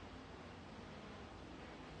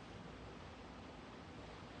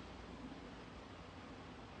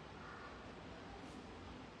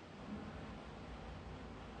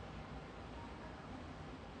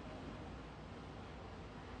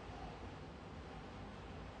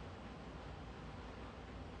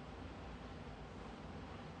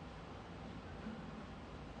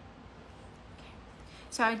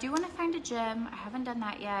 So I do want to find a gym. I haven't done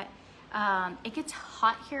that yet. It gets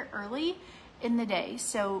hot here early in the day.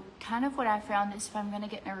 So kind of what I found is if I'm going to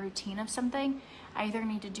get in a routine of something, I either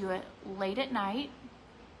need to do it late at night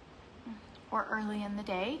or early in the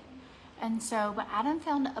day. And so, but Adam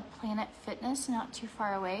found a Planet Fitness not too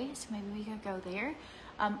far away, so maybe we could go there.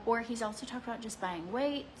 Or he's also talked about just buying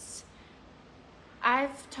weights.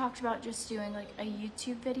 I've talked about just doing like a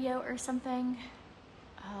YouTube video or something.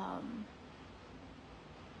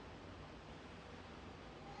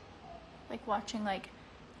 Like watching like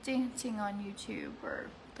dancing on YouTube, or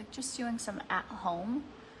like just doing some at home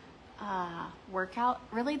workout.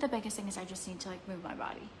 Really the biggest thing is I just need to like move my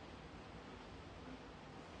body.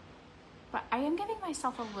 But I am giving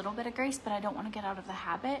myself a little bit of grace, but I don't want to get out of the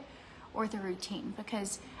habit or the routine,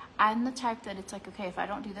 because I'm the type that it's like, okay, if I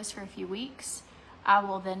don't do this for a few weeks, I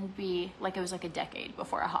will then be like, it was like a decade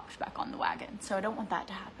before I hopped back on the wagon. So I don't want that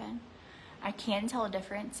to happen. I can tell a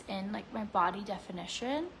difference in like my body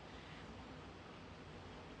definition,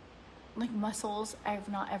 like muscles I've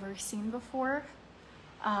not ever seen before.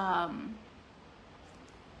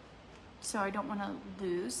 So I don't want to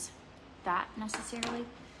lose that necessarily.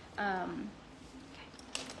 I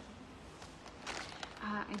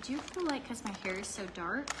do feel like, because my hair is so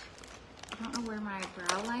dark, I don't know where my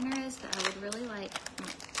brow liner is, but I would really like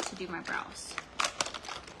to do my brows.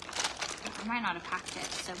 I might not have packed it,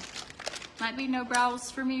 so might be no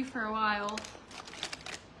brows for me for a while.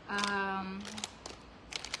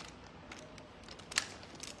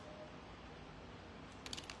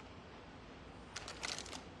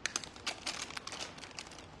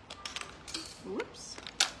 Whoops.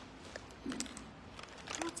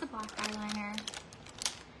 Lots of black eyeliner.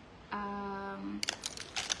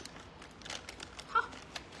 Huh.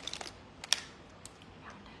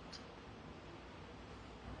 Found it.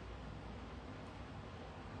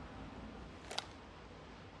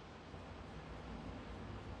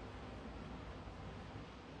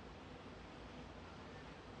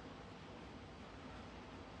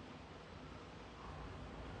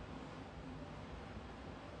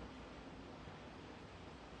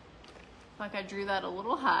 Like I drew that a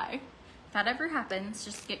little high. If that ever happens,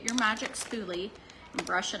 just get your magic spoolie and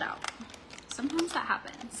brush it out. Sometimes that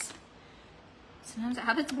happens. Sometimes it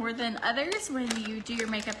happens more than others when you do your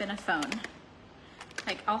makeup in a phone.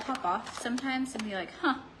 Like I'll hop off sometimes and be like,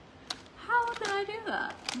 huh, how did I do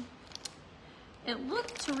that? It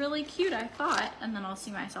looked really cute, I thought, and then I'll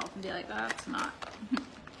see myself and be like, that's not,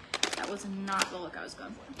 that was not the look I was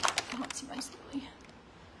going for. I don't see my spoolie.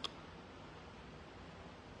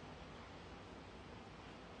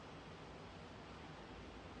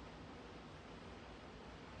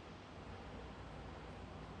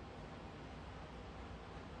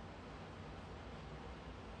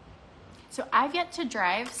 So I've yet to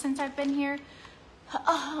drive since I've been here.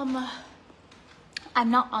 I'm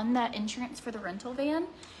not on the insurance for the rental van,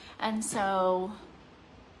 and so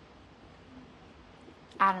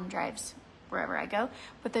Adam drives wherever I go.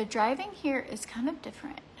 But the driving here is kind of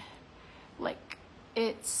different. Like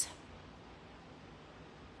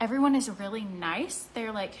everyone is really nice.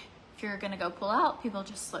 They're like, if you're gonna go pull out, people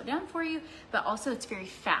just slow down for you, but also it's very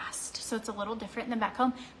fast. So it's a little different than back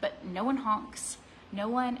home, but no one honks.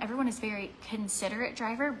 Everyone is very considerate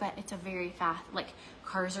driver, but it's a very fast, like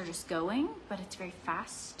cars are just going, but it's very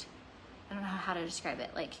fast. I don't know how to describe it.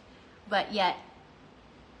 But yet,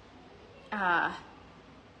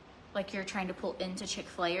 like you're trying to pull into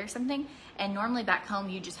Chick-fil-A or something. And normally back home,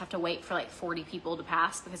 you just have to wait for like 40 people to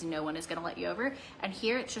pass because no one is gonna let you over. And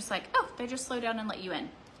here it's just like, oh, they just slow down and let you in.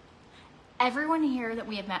 Everyone here that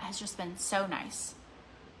we have met has just been so nice.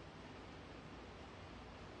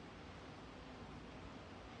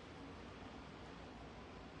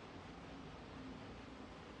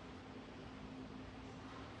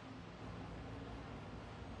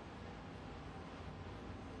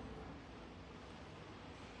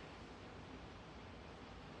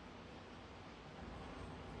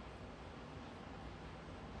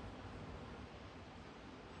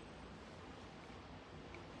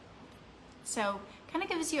 So kind of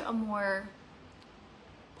gives you a more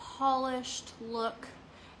polished look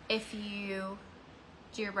if you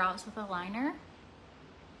do your brows with a liner.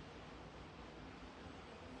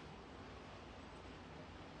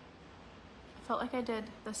 I felt like I did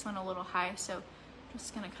this one a little high, so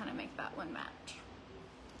just gonna kind of make that one match.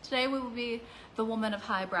 Today we will be the woman of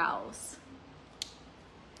high brows.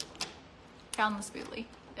 Found the spoolie.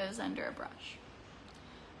 It was under a brush.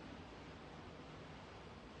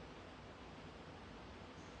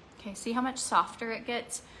 Okay, see how much softer it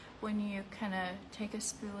gets when you kind of take a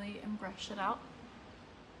spoolie and brush it out?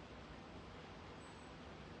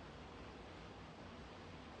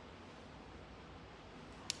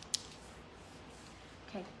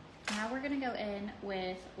 now we're gonna go in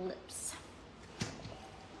with lips.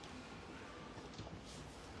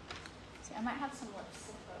 See, I might have some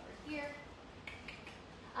lipstick over here.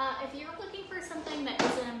 If you're looking for something that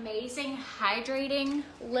is an amazing hydrating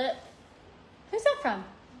lip, who's that from?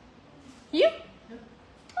 You? Yeah.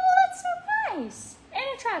 Oh, that's so nice. And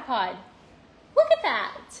a tripod. Look at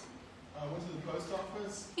that. I went to the post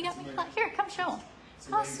office. You got It's me. amazing. Here, come show them. It's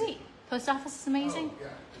Oh, amazing. sweet. Post office is amazing. Oh, yeah.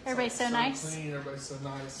 It's Everybody's like so nice. Clean, everybody's so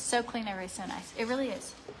nice. So clean, everybody's so nice. It really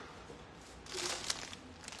is.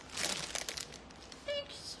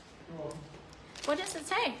 Thanks. You're welcome. What does it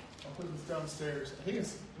say? I'll put this downstairs. I think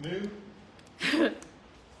it's new.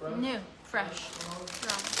 Fresh. New, fresh.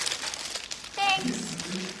 Thanks.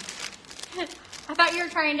 I thought you were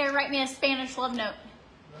trying to write me a Spanish love note.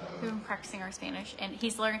 We've been practicing our Spanish, and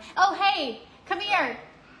he's learning. Oh, hey, come here.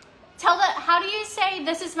 How do you say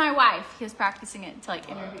this is my wife? He was practicing it to like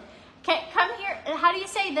interview. Okay, come here. How do you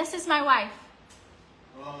say this is my wife?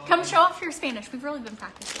 Come show off your Spanish. We've really been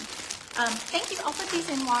practicing. Thank you. I'll put these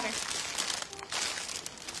in water.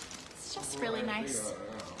 It's just really nice.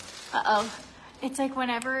 Uh-oh. It's like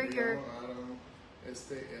whenever you're...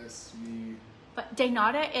 But de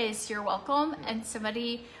nada is you're welcome. And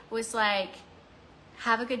somebody was like,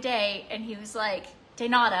 have a good day. And he was like, de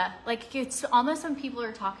nada. Like, it's almost when people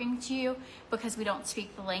are talking to you because we don't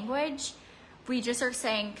speak the language, we just are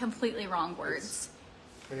saying completely wrong words.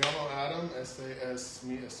 Me llamo Adam, esta es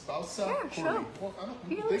mi esposa. Yeah, sure. Well,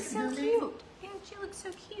 You they look can so hear me. cute. Yeah, you look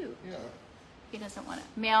so cute. Yeah. He doesn't want it.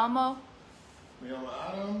 Me llamo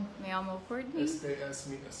Adam. Courtney. Este es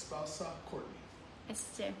mi esposa, Courtney.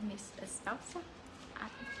 Este mi esposa.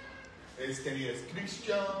 Este es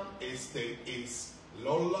Christian. Este es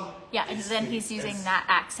Lola. Yeah, and then he's using that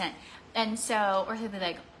accent. And so, or he'll be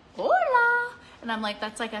like, hola. And I'm like,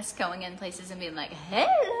 that's like us going in places and being like,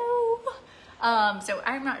 hello. So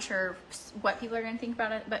I'm not sure what people are going to think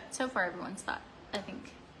about it, but so far everyone's thought, I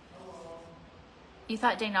think. You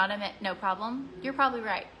thought de nada meant no problem? You're probably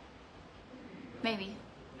right. Maybe.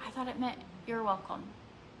 I thought it meant you're welcome.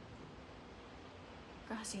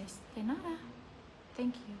 Gracias. De nada.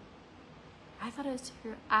 Thank you. I thought it was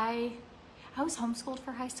your, I was homeschooled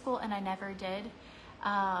for high school and I never did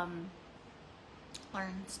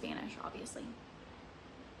learn Spanish, obviously.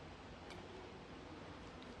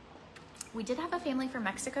 We did have a family from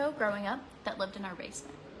Mexico growing up that lived in our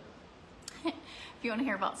basement. If you want to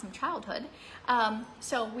hear about some childhood.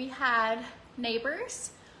 So we had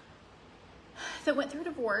neighbors that went through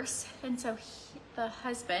divorce, and so the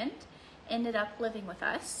husband ended up living with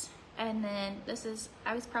us. And then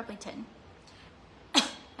I was probably 10.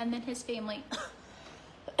 And then his family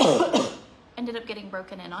ended up getting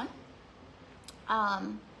broken in on.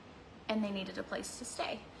 And they needed a place to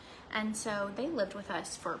stay. And so they lived with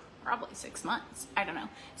us for probably 6 months. I don't know.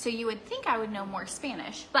 So you would think I would know more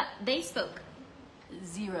Spanish, but they spoke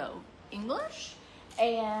zero English.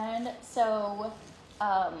 And so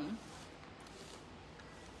I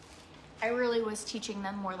really was teaching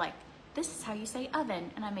them more like, this is how you say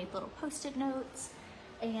oven. And I made little Post-it notes.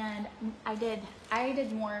 And I did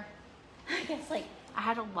more, I guess, like, I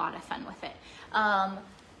had a lot of fun with it,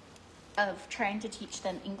 of trying to teach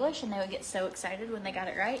them English, and they would get so excited when they got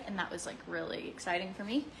it right, and that was like really exciting for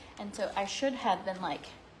me. And so I should have been like,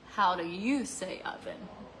 how do you say oven?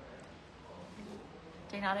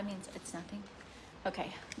 Do you know what I mean? It's nothing.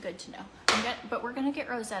 Okay, good to know. But we're gonna get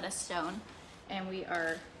Rosetta Stone, and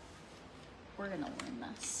we're gonna learn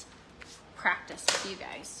this. Practice with you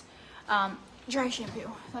guys. Dry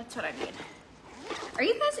shampoo, that's what I need. Are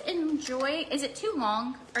you guys enjoying, is it too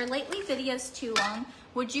long? Are lately videos too long?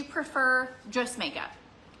 Would you prefer just makeup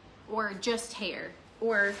or just hair?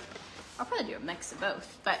 Or I'll probably do a mix of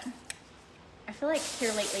both, but I feel like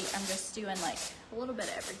here lately I'm just doing like a little bit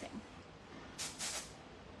of everything.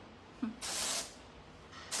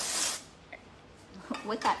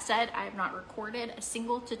 With that said, I have not recorded a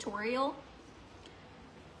single tutorial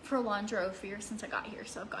for Laundrofier since I got here,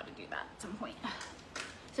 so I've got to do that at some point.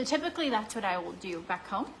 So typically that's what I will do back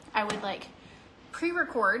home. I would like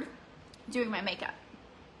pre-record doing my makeup,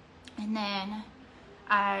 and then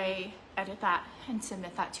I edit that and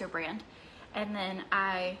submit that to a brand, and then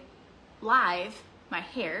I live my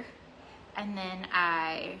hair, and then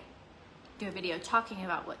I do a video talking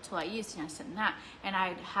about what tool I used and I send that. And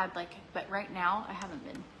I had like, but right now I haven't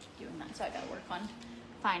been doing that, so I gotta work on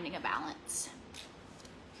finding a balance.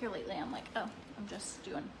 Here lately I'm like, oh, I'm just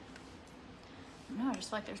doing, no, I just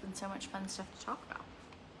feel like there's been so much fun stuff to talk about.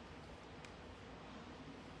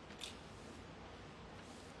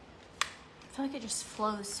 I feel like it just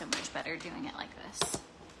flows so much better doing it like this.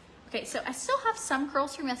 Okay, so I still have some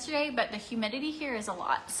curls from yesterday, but the humidity here is a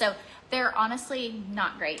lot. So they're honestly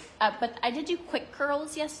not great. But I did do quick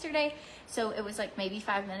curls yesterday. So it was like maybe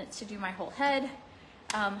 5 minutes to do my whole head.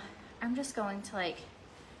 I'm just going to like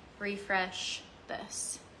refresh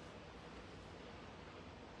this.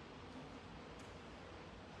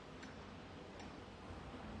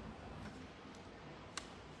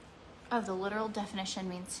 Oh, the literal definition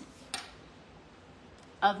means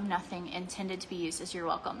of nothing intended to be used as you're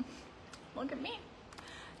welcome. Look at me,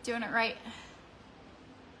 doing it right.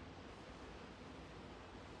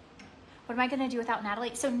 What am I gonna do without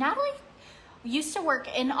Natalie? So Natalie used to work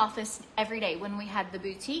in office every day when we had the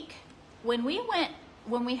boutique. When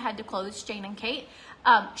we had to close Jane and Kate,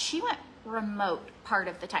 she went remote part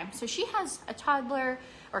of the time. So she has a toddler,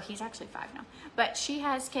 or he's actually 5 now, but she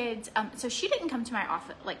has kids. So she didn't come to my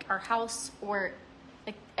office, like our house, or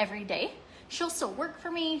like every day. She'll still work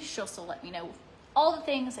for me. She'll still let me know all the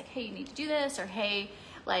things, like, hey, you need to do this, or hey,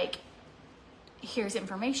 like, here's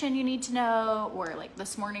information you need to know. Or like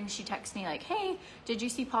this morning she texted me like, hey, did you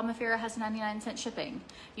see Palmafera has 99-cent shipping?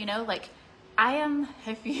 You know, like I am,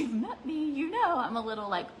 if you've met me, you know, I'm a little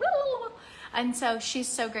like, woo! And so she's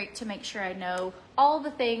so great to make sure I know all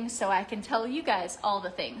the things so I can tell you guys all the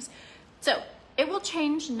things. So it will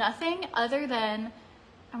change nothing other than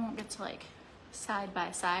I won't get to like side by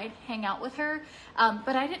side hang out with her,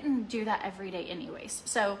 but I didn't do that every day anyways.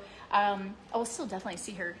 So I will still definitely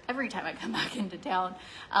see her every time I come back into town.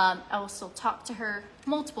 I will still talk to her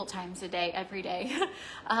multiple times a day, every day.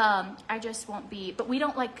 I just won't be, but we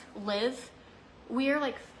don't like live, we're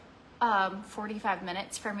like 45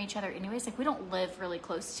 minutes from each other anyways. Like we don't live really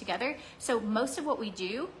close together. So most of what we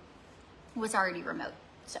do was already remote.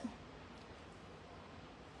 So.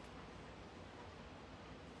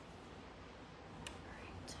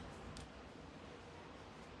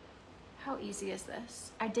 How easy is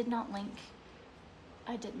this? I didn't link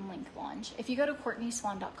Launge. If you go to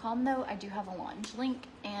CORTNEYSWANN.com though, I do have a Launge link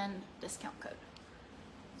and discount code.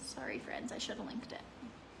 Sorry friends, I should have linked it.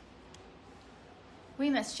 We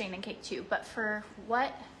missed Jane and Kate too, but for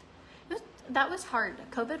what, that was hard.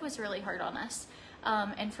 COVID was really hard on us.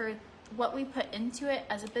 And for what we put into it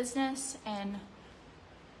as a business and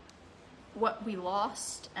what we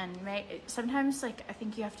lost and sometimes like I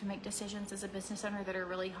think you have to make decisions as a business owner that are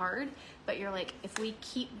really hard, but you're like, if we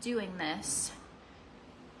keep doing this,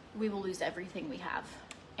 we will lose everything we have.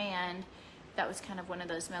 And that was kind of one of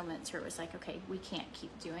those moments where it was like, okay, we can't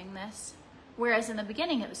keep doing this. Whereas in the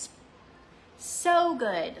beginning it was so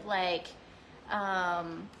good, like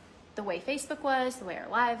the way Facebook was, the way our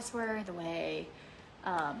lives were, the way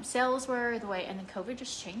sales were, the way, and then COVID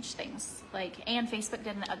just changed things. Like, and Facebook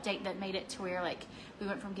did an update that made it to where like we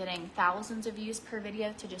went from getting thousands of views per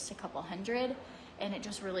video to just a couple hundred, and it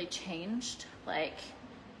just really changed. Like,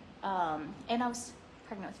 and I was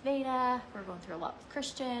pregnant with Veda. We're going through a lot with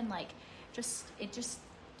Christian. Like, it just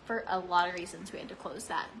for a lot of reasons we had to close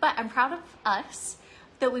that. But I'm proud of us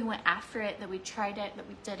that we went after it, that we tried it, that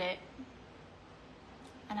we did it.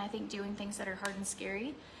 And I think doing things that are hard and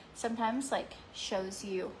scary sometimes like shows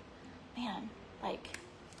you, man, like,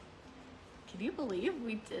 can you believe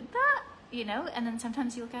we did that? You know? And then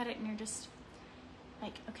sometimes you look at it and you're just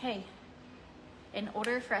like, okay, in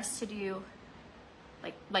order for us to do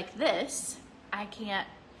like this, I can't,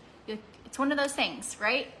 it's one of those things,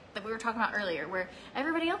 right? That we were talking about earlier, where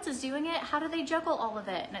everybody else is doing it. How do they juggle all of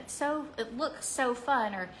it? And it looks so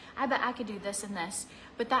fun, or I bet I could do this and this.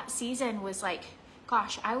 But that season was like,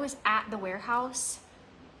 gosh, I was at the warehouse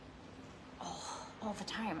all the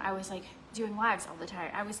time. I was like doing lives all the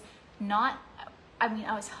time. I was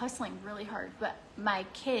hustling really hard, but my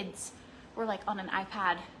kids were like on an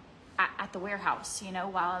iPad at the warehouse, you know,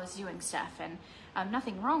 while I was doing stuff. And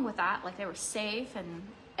nothing wrong with that. Like, they were safe and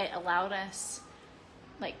it allowed us,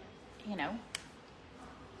 like, you know,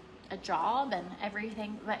 a job and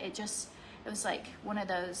everything. But it was like one of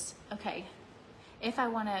those, okay, if I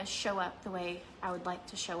want to show up the way I would like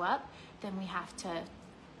to show up, then we have to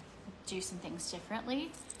do some things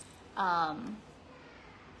differently. So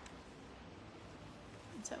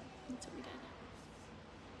that's what we did.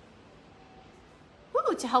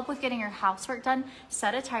 Woo, to help with getting your housework done,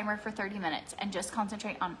 set a timer for 30 minutes and just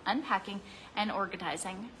concentrate on unpacking and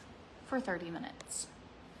organizing for 30 minutes.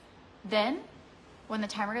 Then when the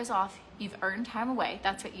timer goes off, you've earned time away.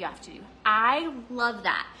 That's what you have to do. I love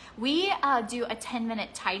that. We do a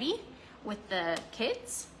 10-minute tidy with the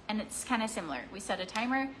kids, and it's kind of similar. We set a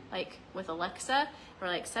timer, like with Alexa, we're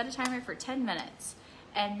like, set a timer for 10 minutes.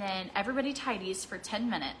 And then everybody tidies for 10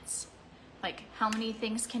 minutes. Like, how many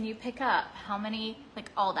things can you pick up? How many, like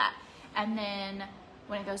all that. And then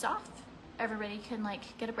when it goes off, everybody can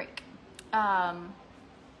like get a break.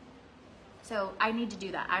 So I need to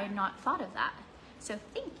do that. I had not thought of that. So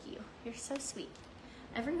thank you. You're so sweet.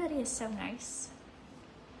 Everybody is so nice.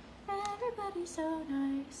 Everybody's so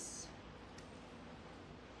nice.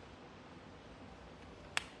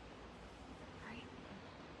 Right.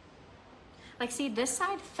 Like, see, this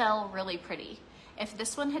side fell really pretty. If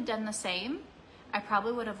this one had done the same, I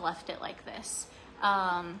probably would have left it like this.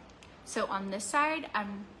 So on this side,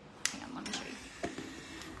 hang on, let me show you.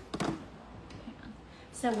 Hang on.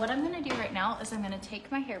 So what I'm gonna do right now is I'm gonna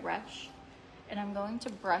take my hairbrush and I'm going to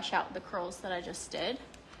brush out the curls that I just did.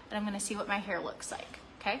 And I'm gonna see what my hair looks like,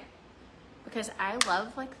 okay? Because I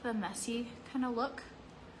love like the messy kind of look.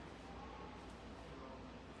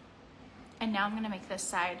 And now I'm gonna make this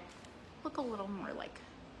side look a little more like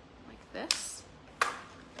this.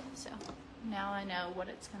 So now I know what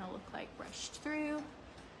it's gonna look like brushed through.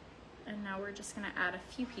 And now we're just gonna add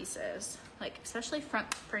a few pieces, like especially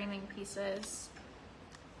front framing pieces.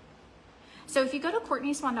 So if you go to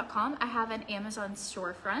CORTNEYSWANN.com, I have an Amazon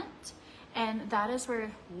storefront, and that is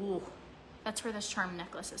where, that's where this charm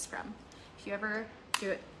necklace is from. If you ever do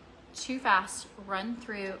it too fast, run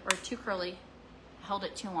through, or too curly, held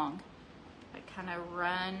it too long, like kind of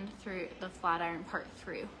run through the flat iron part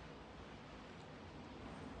through.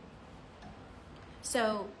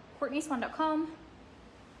 So CORTNEYSWANN.com,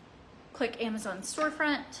 click Amazon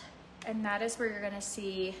storefront, and that is where you're gonna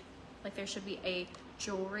see, like there should be a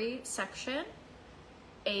jewelry section,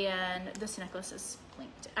 and this necklace is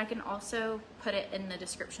linked. I can also put it in the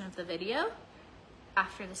description of the video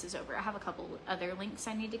after this is over. I have a couple other links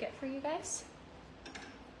I need to get for you guys.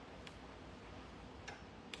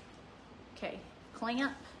 Okay,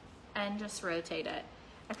 clamp and just rotate it.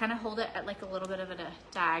 I kind of hold it at like a little bit of a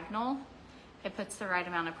diagonal. It puts the right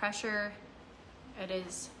amount of pressure. It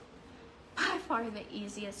is by far the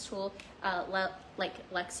easiest tool.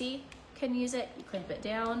 Like Lexi can use it. You clamp it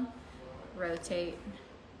down, rotate,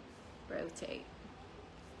 rotate.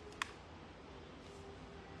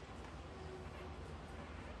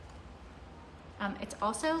 It's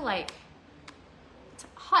also like, it's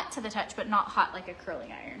hot to the touch, but not hot like a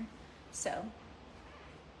curling iron. So.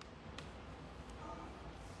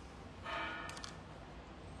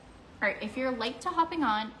 All right, if you're late to hopping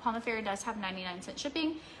on, Palma Fair does have 99-cent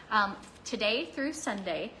shipping today through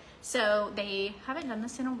Sunday. So they haven't done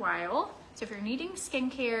this in a while. So if you're needing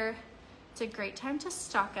skincare, it's a great time to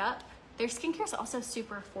stock up. Their skincare is also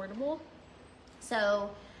super affordable.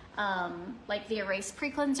 So like the Erase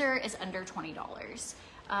Pre-Cleanser is under $20.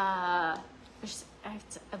 It's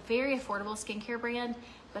a very affordable skincare brand,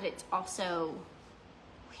 but it's also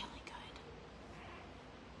really good.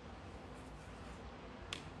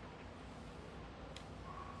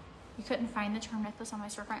 You couldn't find the charm necklace on my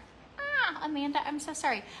storefront? Ah, Amanda, I'm so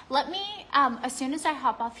sorry. Let me, as soon as I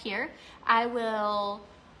hop off here, I will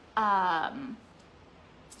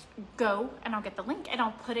go and I'll get the link and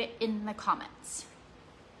I'll put it in the comments.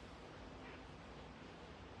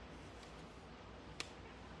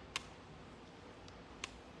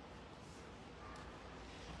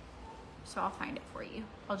 So I'll find it for you.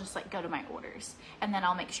 I'll just like go to my orders and then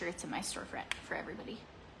I'll make sure it's in my storefront for everybody.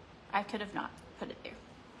 I could have not put it there.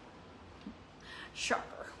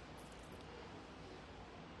 Shocker.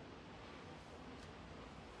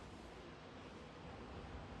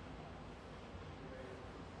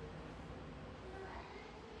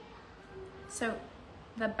 So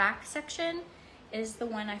the back section is the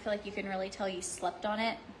one I feel like you can really tell you slept on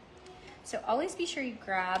it. So always be sure you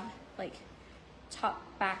grab like top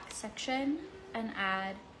back section and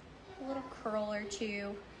add a little curl or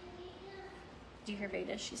two. Do you hear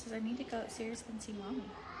Veda? She says, I need to go upstairs and see mommy.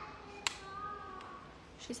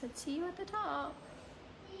 She said, see you at the top.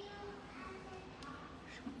 She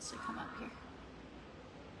wants to come up here.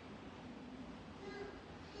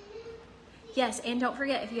 Yes, and don't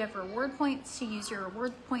forget, if you have reward points, to use your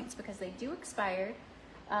reward points because they do expire.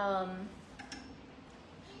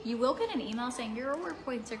 You will get an email saying your reward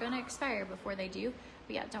points are going to expire before they do.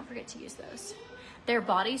 But yeah, don't forget to use those. Their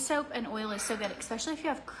body soap and oil is so good, especially if you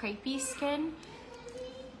have crepey skin.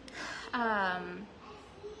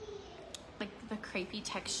 Like the crepey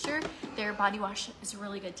texture, their body wash is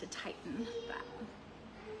really good to tighten that.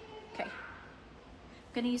 Okay.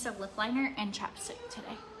 I'm going to use a lip liner and chapstick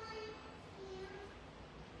today.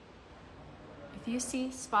 If you see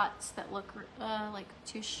spots that look like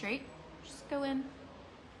too straight, just go in,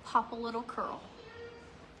 pop a little curl.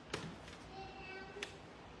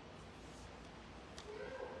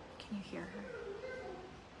 Can you hear her?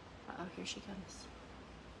 Uh-oh, here she comes.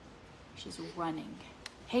 She's running.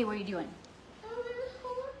 Hey, what are you doing? I want to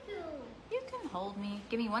hold you. You can hold me.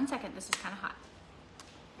 Give me 1 second. This is kind of hot.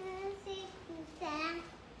 I want to see that,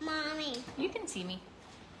 Mommy. You can see me.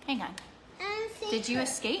 Hang on. I want to see Did you her.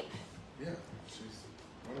 escape? Yeah, she's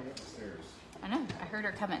running up the stairs. I know. I heard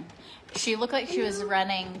her coming. She looked like she was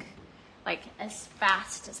running like as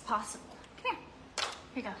fast as possible. Come here.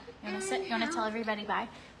 Here you go. You want to sit? You want to tell everybody bye?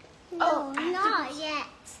 No, I have not yet.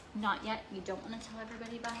 Not yet? You don't want to tell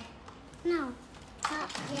everybody bye? No,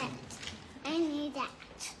 not yet. I need that.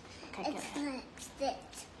 Okay, It's get it. lipstick.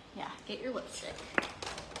 Yeah, get your lipstick.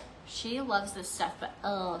 She loves this stuff, but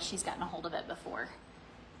oh, she's gotten a hold of it before.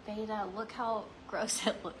 Beta, look how gross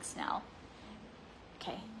it looks now.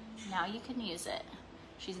 Okay, now you can use it.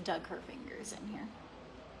 She's dug her fingers in here.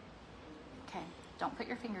 Okay, don't put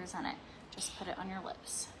your fingers on it. Just put it on your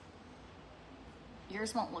lips.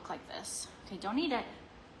 Yours won't look like this. Okay, don't eat it.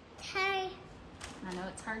 Okay. I know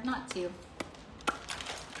it's hard not to.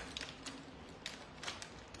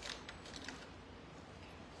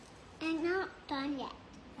 I'm not done yet.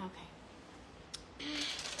 Okay.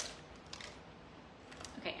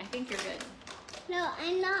 Okay, I think you're good. No,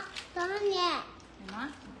 I'm not done yet. You're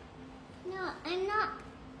not? No, I'm not.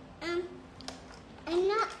 I'm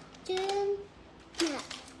not doing that.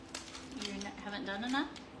 You haven't done enough?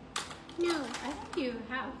 No, I think you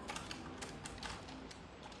have.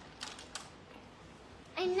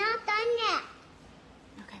 I'm not done yet.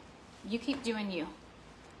 Okay. You keep doing you.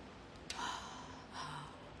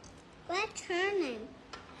 What's her name?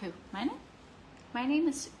 Who? My name? My name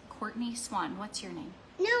is CORTNEYSWANN. What's your name?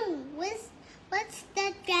 No, what's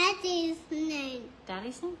the daddy's name?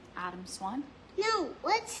 Daddy's name? Adam Swan. No,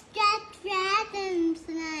 what's that dragon's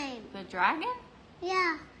name? The dragon?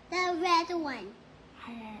 Yeah, the red one.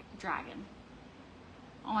 Dragon.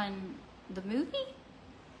 On the movie?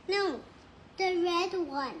 No, the red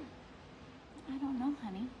one. I don't know,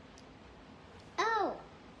 honey. Oh,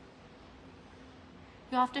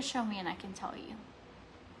 You'll have to show me and I can tell you.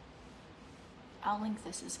 I'll link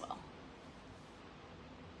this as well.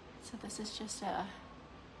 So this is just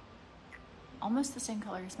almost the same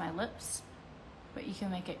color as my lips, but you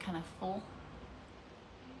can make it kind of full.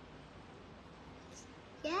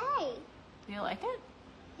 yay. Do you like it?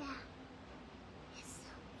 Yeah. It's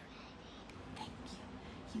so pretty. Thank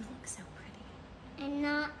you. You look so pretty. I'm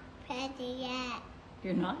not pretty yet.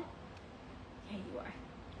 You're not? Yeah, you are.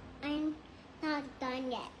 I'm not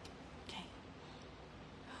done yet.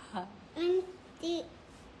 Okay. I'm the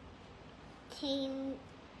team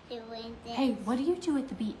doing this. Hey, what do you do at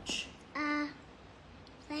the beach?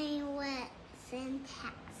 Playing with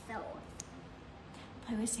sandcastles.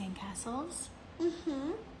 Play with sandcastles?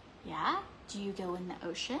 Mm-hmm. Yeah? Do you go in the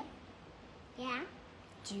ocean? Yeah.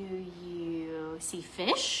 Do you see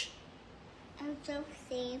fish? I'm so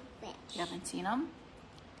see fish. You haven't seen them?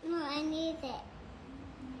 No, I need it.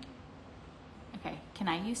 Okay, can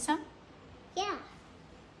I use some? Yeah.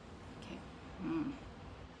 Okay.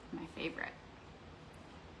 My favorite.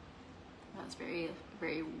 That was very,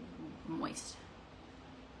 very moist.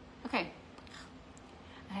 Okay.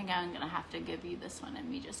 I think I'm gonna have to give you this one and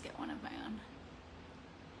me just get one of my own.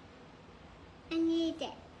 I need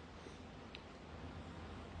it.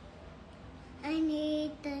 I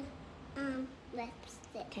need the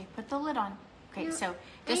lipstick. Okay, put the lid on. Okay, No, so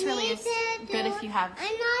this I really need is to good do- if you have,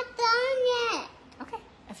 I'm not done yet. okay,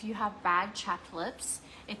 if you have bad chapped lips.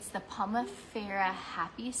 It's the Pomifera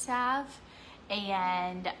Happy Salve,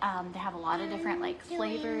 and they have a lot of different like Doing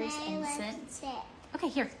flavors my and scents. lipstick. Okay,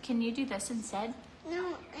 here, can you do this instead?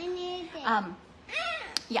 No, I need it.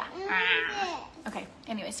 Yeah. I need it. Okay,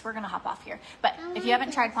 anyways, we're gonna hop off here. But if you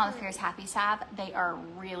haven't tried Pomifera's Happy Salve, they are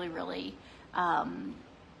really, really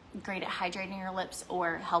great at hydrating your lips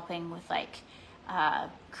or helping with like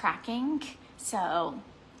cracking. So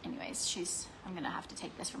anyways, I'm gonna have to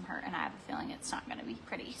take this from her and I have a feeling it's not gonna be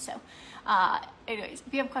pretty. So anyways,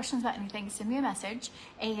 if you have questions about anything, send me a message,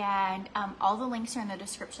 and all the links are in the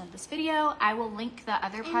description of this video. I will link the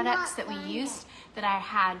other products that we done used that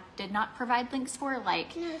I did not provide links for,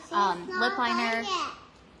 like No, she's lip not liner done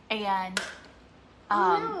yet. and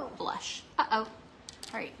No. blush. All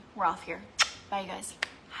right, we're off here. Bye, you guys.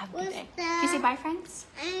 Have a good What's day. that? Can you say bye, friends?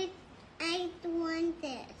 I want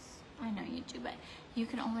this. I know you do, but you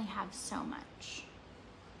can only have so much.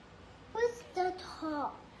 What's the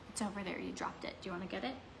top? It's over there. You dropped it. Do you want to get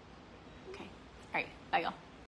it? Okay. All right. Bye, y'all.